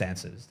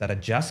circumstances that are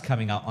just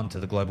coming up onto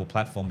the global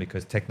platform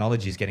because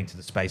technology is getting to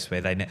the space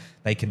where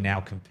they can now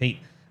compete.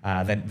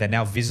 They're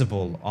now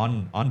visible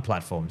on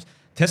platforms.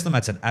 Tesla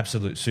Matt's an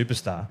absolute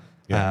superstar.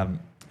 Yeah.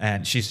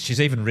 And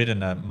she's even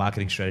written a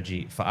marketing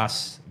strategy for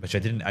us, which I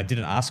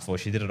didn't ask for.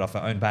 She did it off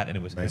her own bat, and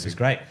it was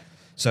great.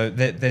 So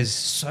there's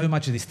so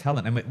much of this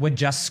talent, and we're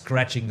just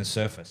scratching the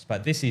surface.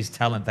 But this is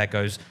talent that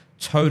goes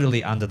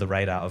totally under the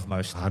radar of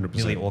most, 100%.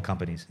 nearly all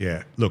companies.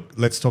 Yeah. Look,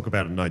 let's talk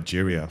about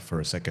Nigeria for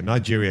a second.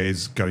 Nigeria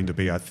is going to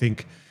be, I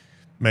think,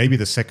 maybe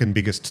the second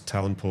biggest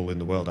talent pool in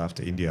the world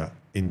after India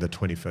in the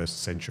 21st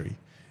century.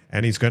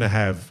 And he's going to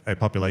have a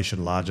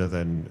population larger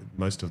than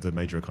most of the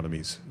major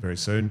economies very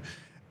soon.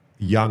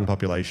 Young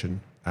population.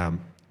 And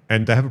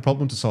they have a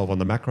problem to solve on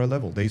the macro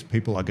level. These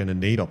people are going to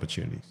need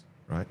opportunities,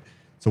 right?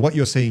 So what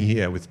you're seeing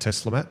here with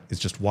Tesla Matt is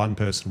just one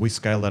person. We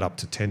scale that up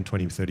to 10,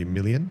 20, 30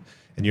 million.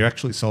 And you're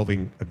actually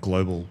solving a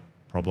global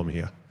problem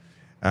here.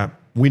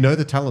 We know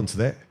the talent's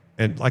there.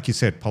 And like you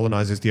said,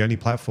 Polynize is the only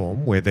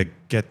platform where they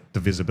get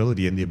the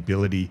visibility and the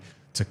ability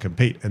to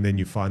compete. And then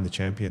you find the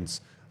champions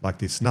like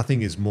this.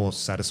 Nothing is more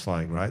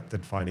satisfying, right,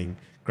 than finding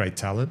great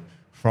talent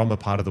from a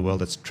part of the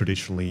world that's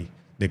traditionally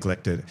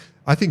neglected.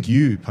 I think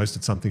you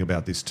posted something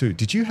about this too.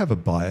 Did you have a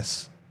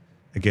bias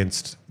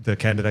against the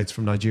candidates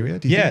from Nigeria?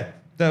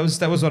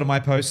 That was one of my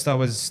posts. I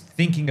was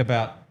thinking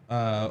about,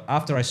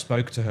 after I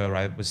spoke to her,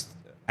 I was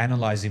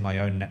analyzing my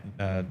own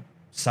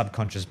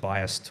subconscious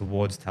bias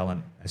towards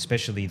talent,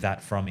 especially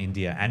that from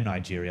India and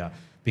Nigeria,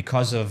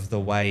 because of the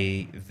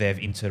way they've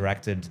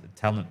interacted,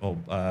 talent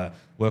or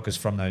workers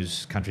from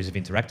those countries have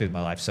interacted with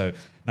my life. So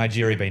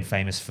Nigeria being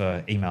famous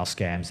for email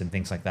scams and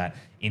things like that,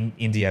 in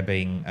India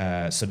being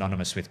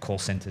synonymous with call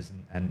centers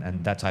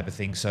and that type of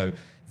thing. So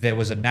there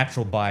was a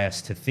natural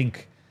bias to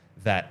think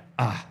that,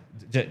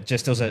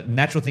 just there was a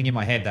natural thing in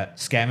my head that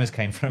scammers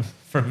came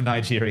from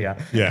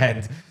Nigeria.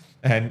 Yeah.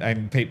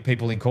 And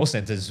people in call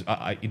centers,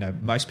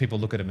 most people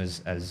look at them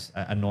as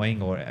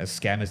annoying or as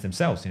scammers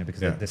themselves, because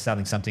they're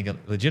selling something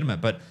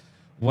legitimate. But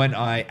when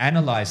I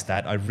analyzed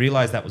that, I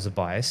realized that was a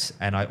bias.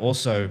 And I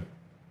also,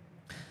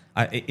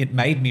 it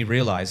made me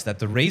realize that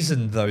the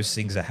reason those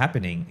things are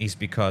happening is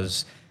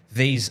because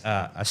these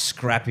are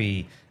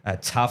scrappy,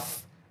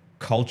 tough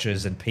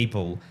cultures and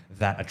people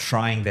that are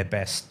trying their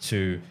best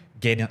to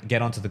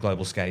get onto the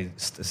global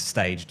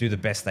stage, do the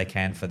best they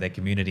can for their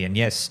community. And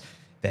yes,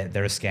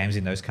 there are scams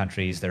in those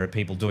countries. There are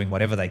people doing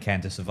whatever they can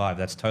to survive.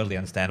 That's totally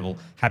understandable.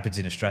 Happens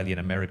in Australia and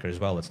America as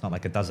well. It's not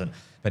like it doesn't.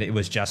 But it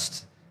was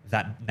just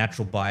that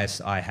natural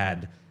bias I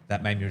had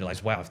that made me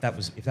realize, wow, if that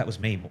was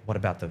me, what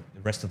about the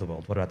rest of the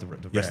world? What about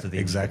the rest of the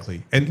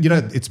exactly? And you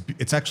know,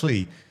 it's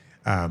actually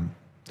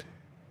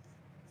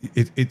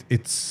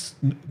it's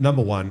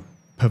number one,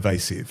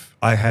 pervasive.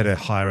 I had a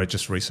hirer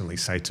just recently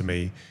say to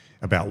me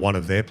about one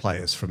of their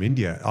players from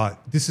India,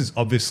 this is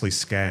obviously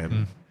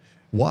scam.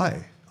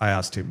 Why? I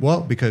asked him.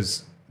 Well,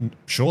 because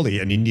surely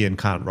an Indian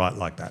can't write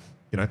like that,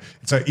 you know?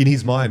 So in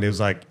his mind, it was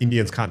like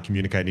Indians can't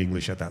communicate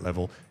English at that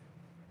level.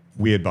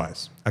 Weird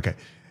bias. Okay.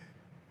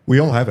 We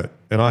all have it,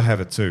 and I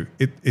have it too.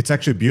 It's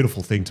actually a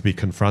beautiful thing to be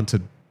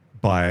confronted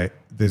by.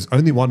 There's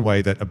only one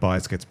way that a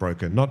bias gets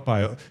broken, not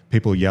by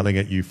people yelling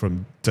at you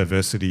from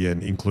diversity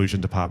and inclusion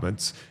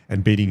departments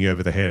and beating you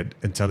over the head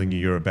and telling you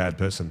you're a bad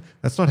person.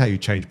 That's not how you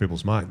change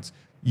people's minds.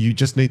 You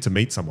just need to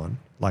meet someone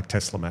like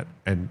Tesla Matt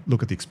and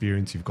look at the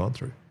experience you've gone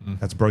through.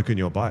 That's broken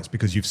your bias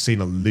because you've seen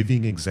a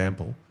living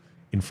example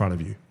in front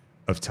of you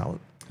of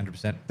talent.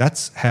 100%.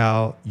 That's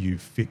how you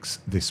fix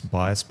this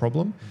bias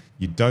problem.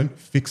 You don't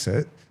fix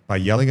it by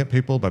yelling at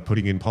people, by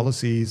putting in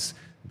policies,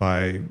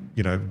 by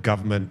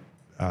government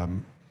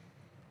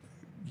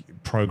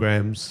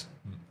programs.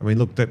 I mean,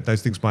 look,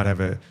 those things might have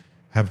a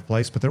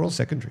place, but they're all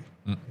secondary.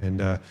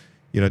 And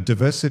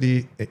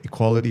diversity,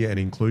 equality, and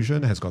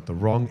inclusion has got the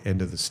wrong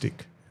end of the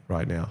stick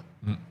right now.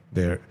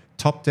 They're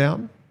top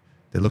down.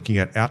 They're looking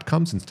at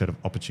outcomes instead of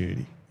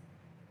opportunity,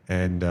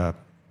 and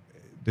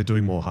they're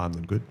doing more harm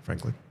than good,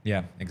 frankly.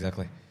 Yeah,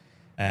 exactly.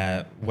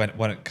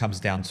 What it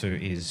comes down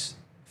to is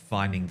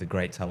finding the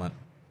great talent.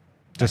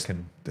 Just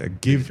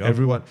give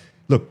everyone.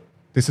 Look,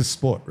 this is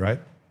sport, right?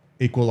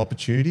 Equal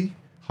opportunity,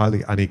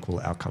 highly unequal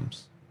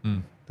outcomes.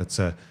 That's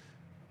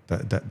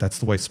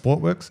the way sport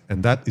works,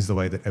 and that is the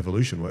way that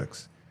evolution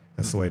works.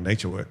 That's the way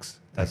nature works.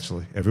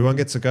 Actually, everyone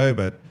gets a go,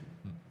 but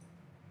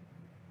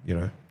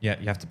yeah,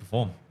 you have to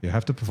perform. You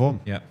have to perform.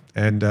 Yeah,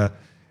 and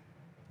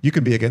you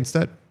can be against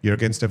that. You're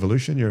against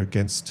evolution. You're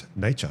against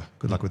nature.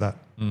 Good luck with that.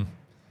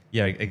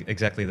 Yeah,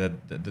 exactly. The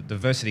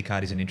diversity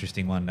card is an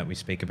interesting one that we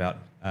speak about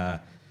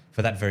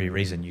for that very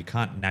reason. You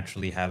can't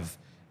naturally have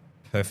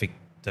perfect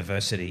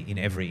diversity in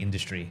every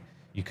industry.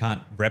 You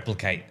can't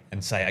replicate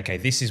and say, okay,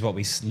 this is what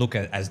we look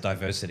at as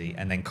diversity,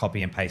 and then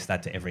copy and paste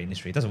that to every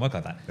industry. It doesn't work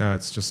like that. No,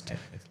 it's just,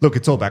 look,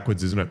 it's all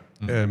backwards, isn't it?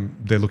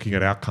 They're looking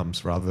at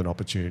outcomes rather than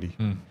opportunity.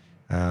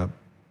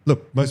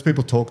 Look, most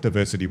people talk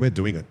diversity. We're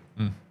doing it.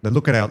 Now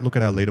look at our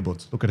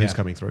leaderboards. Look at who's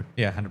coming through.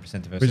 Yeah, 100%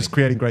 diversity. We're just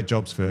creating great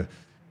jobs for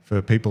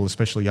people,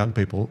 especially young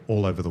people,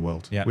 all over the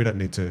world. Yeah. We don't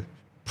need to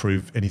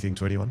prove anything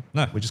to anyone.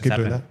 No, we just keep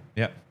doing that.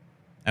 Yeah.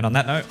 And on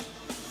that note,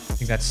 I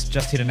think that's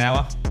just hit an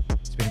hour.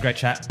 It's been a great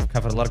chat. We've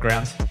covered a lot of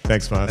ground.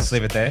 Thanks, Mars. Let's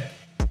leave it there.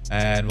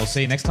 And we'll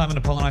see you next time on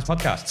the Polynize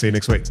Podcast. See you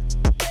next week.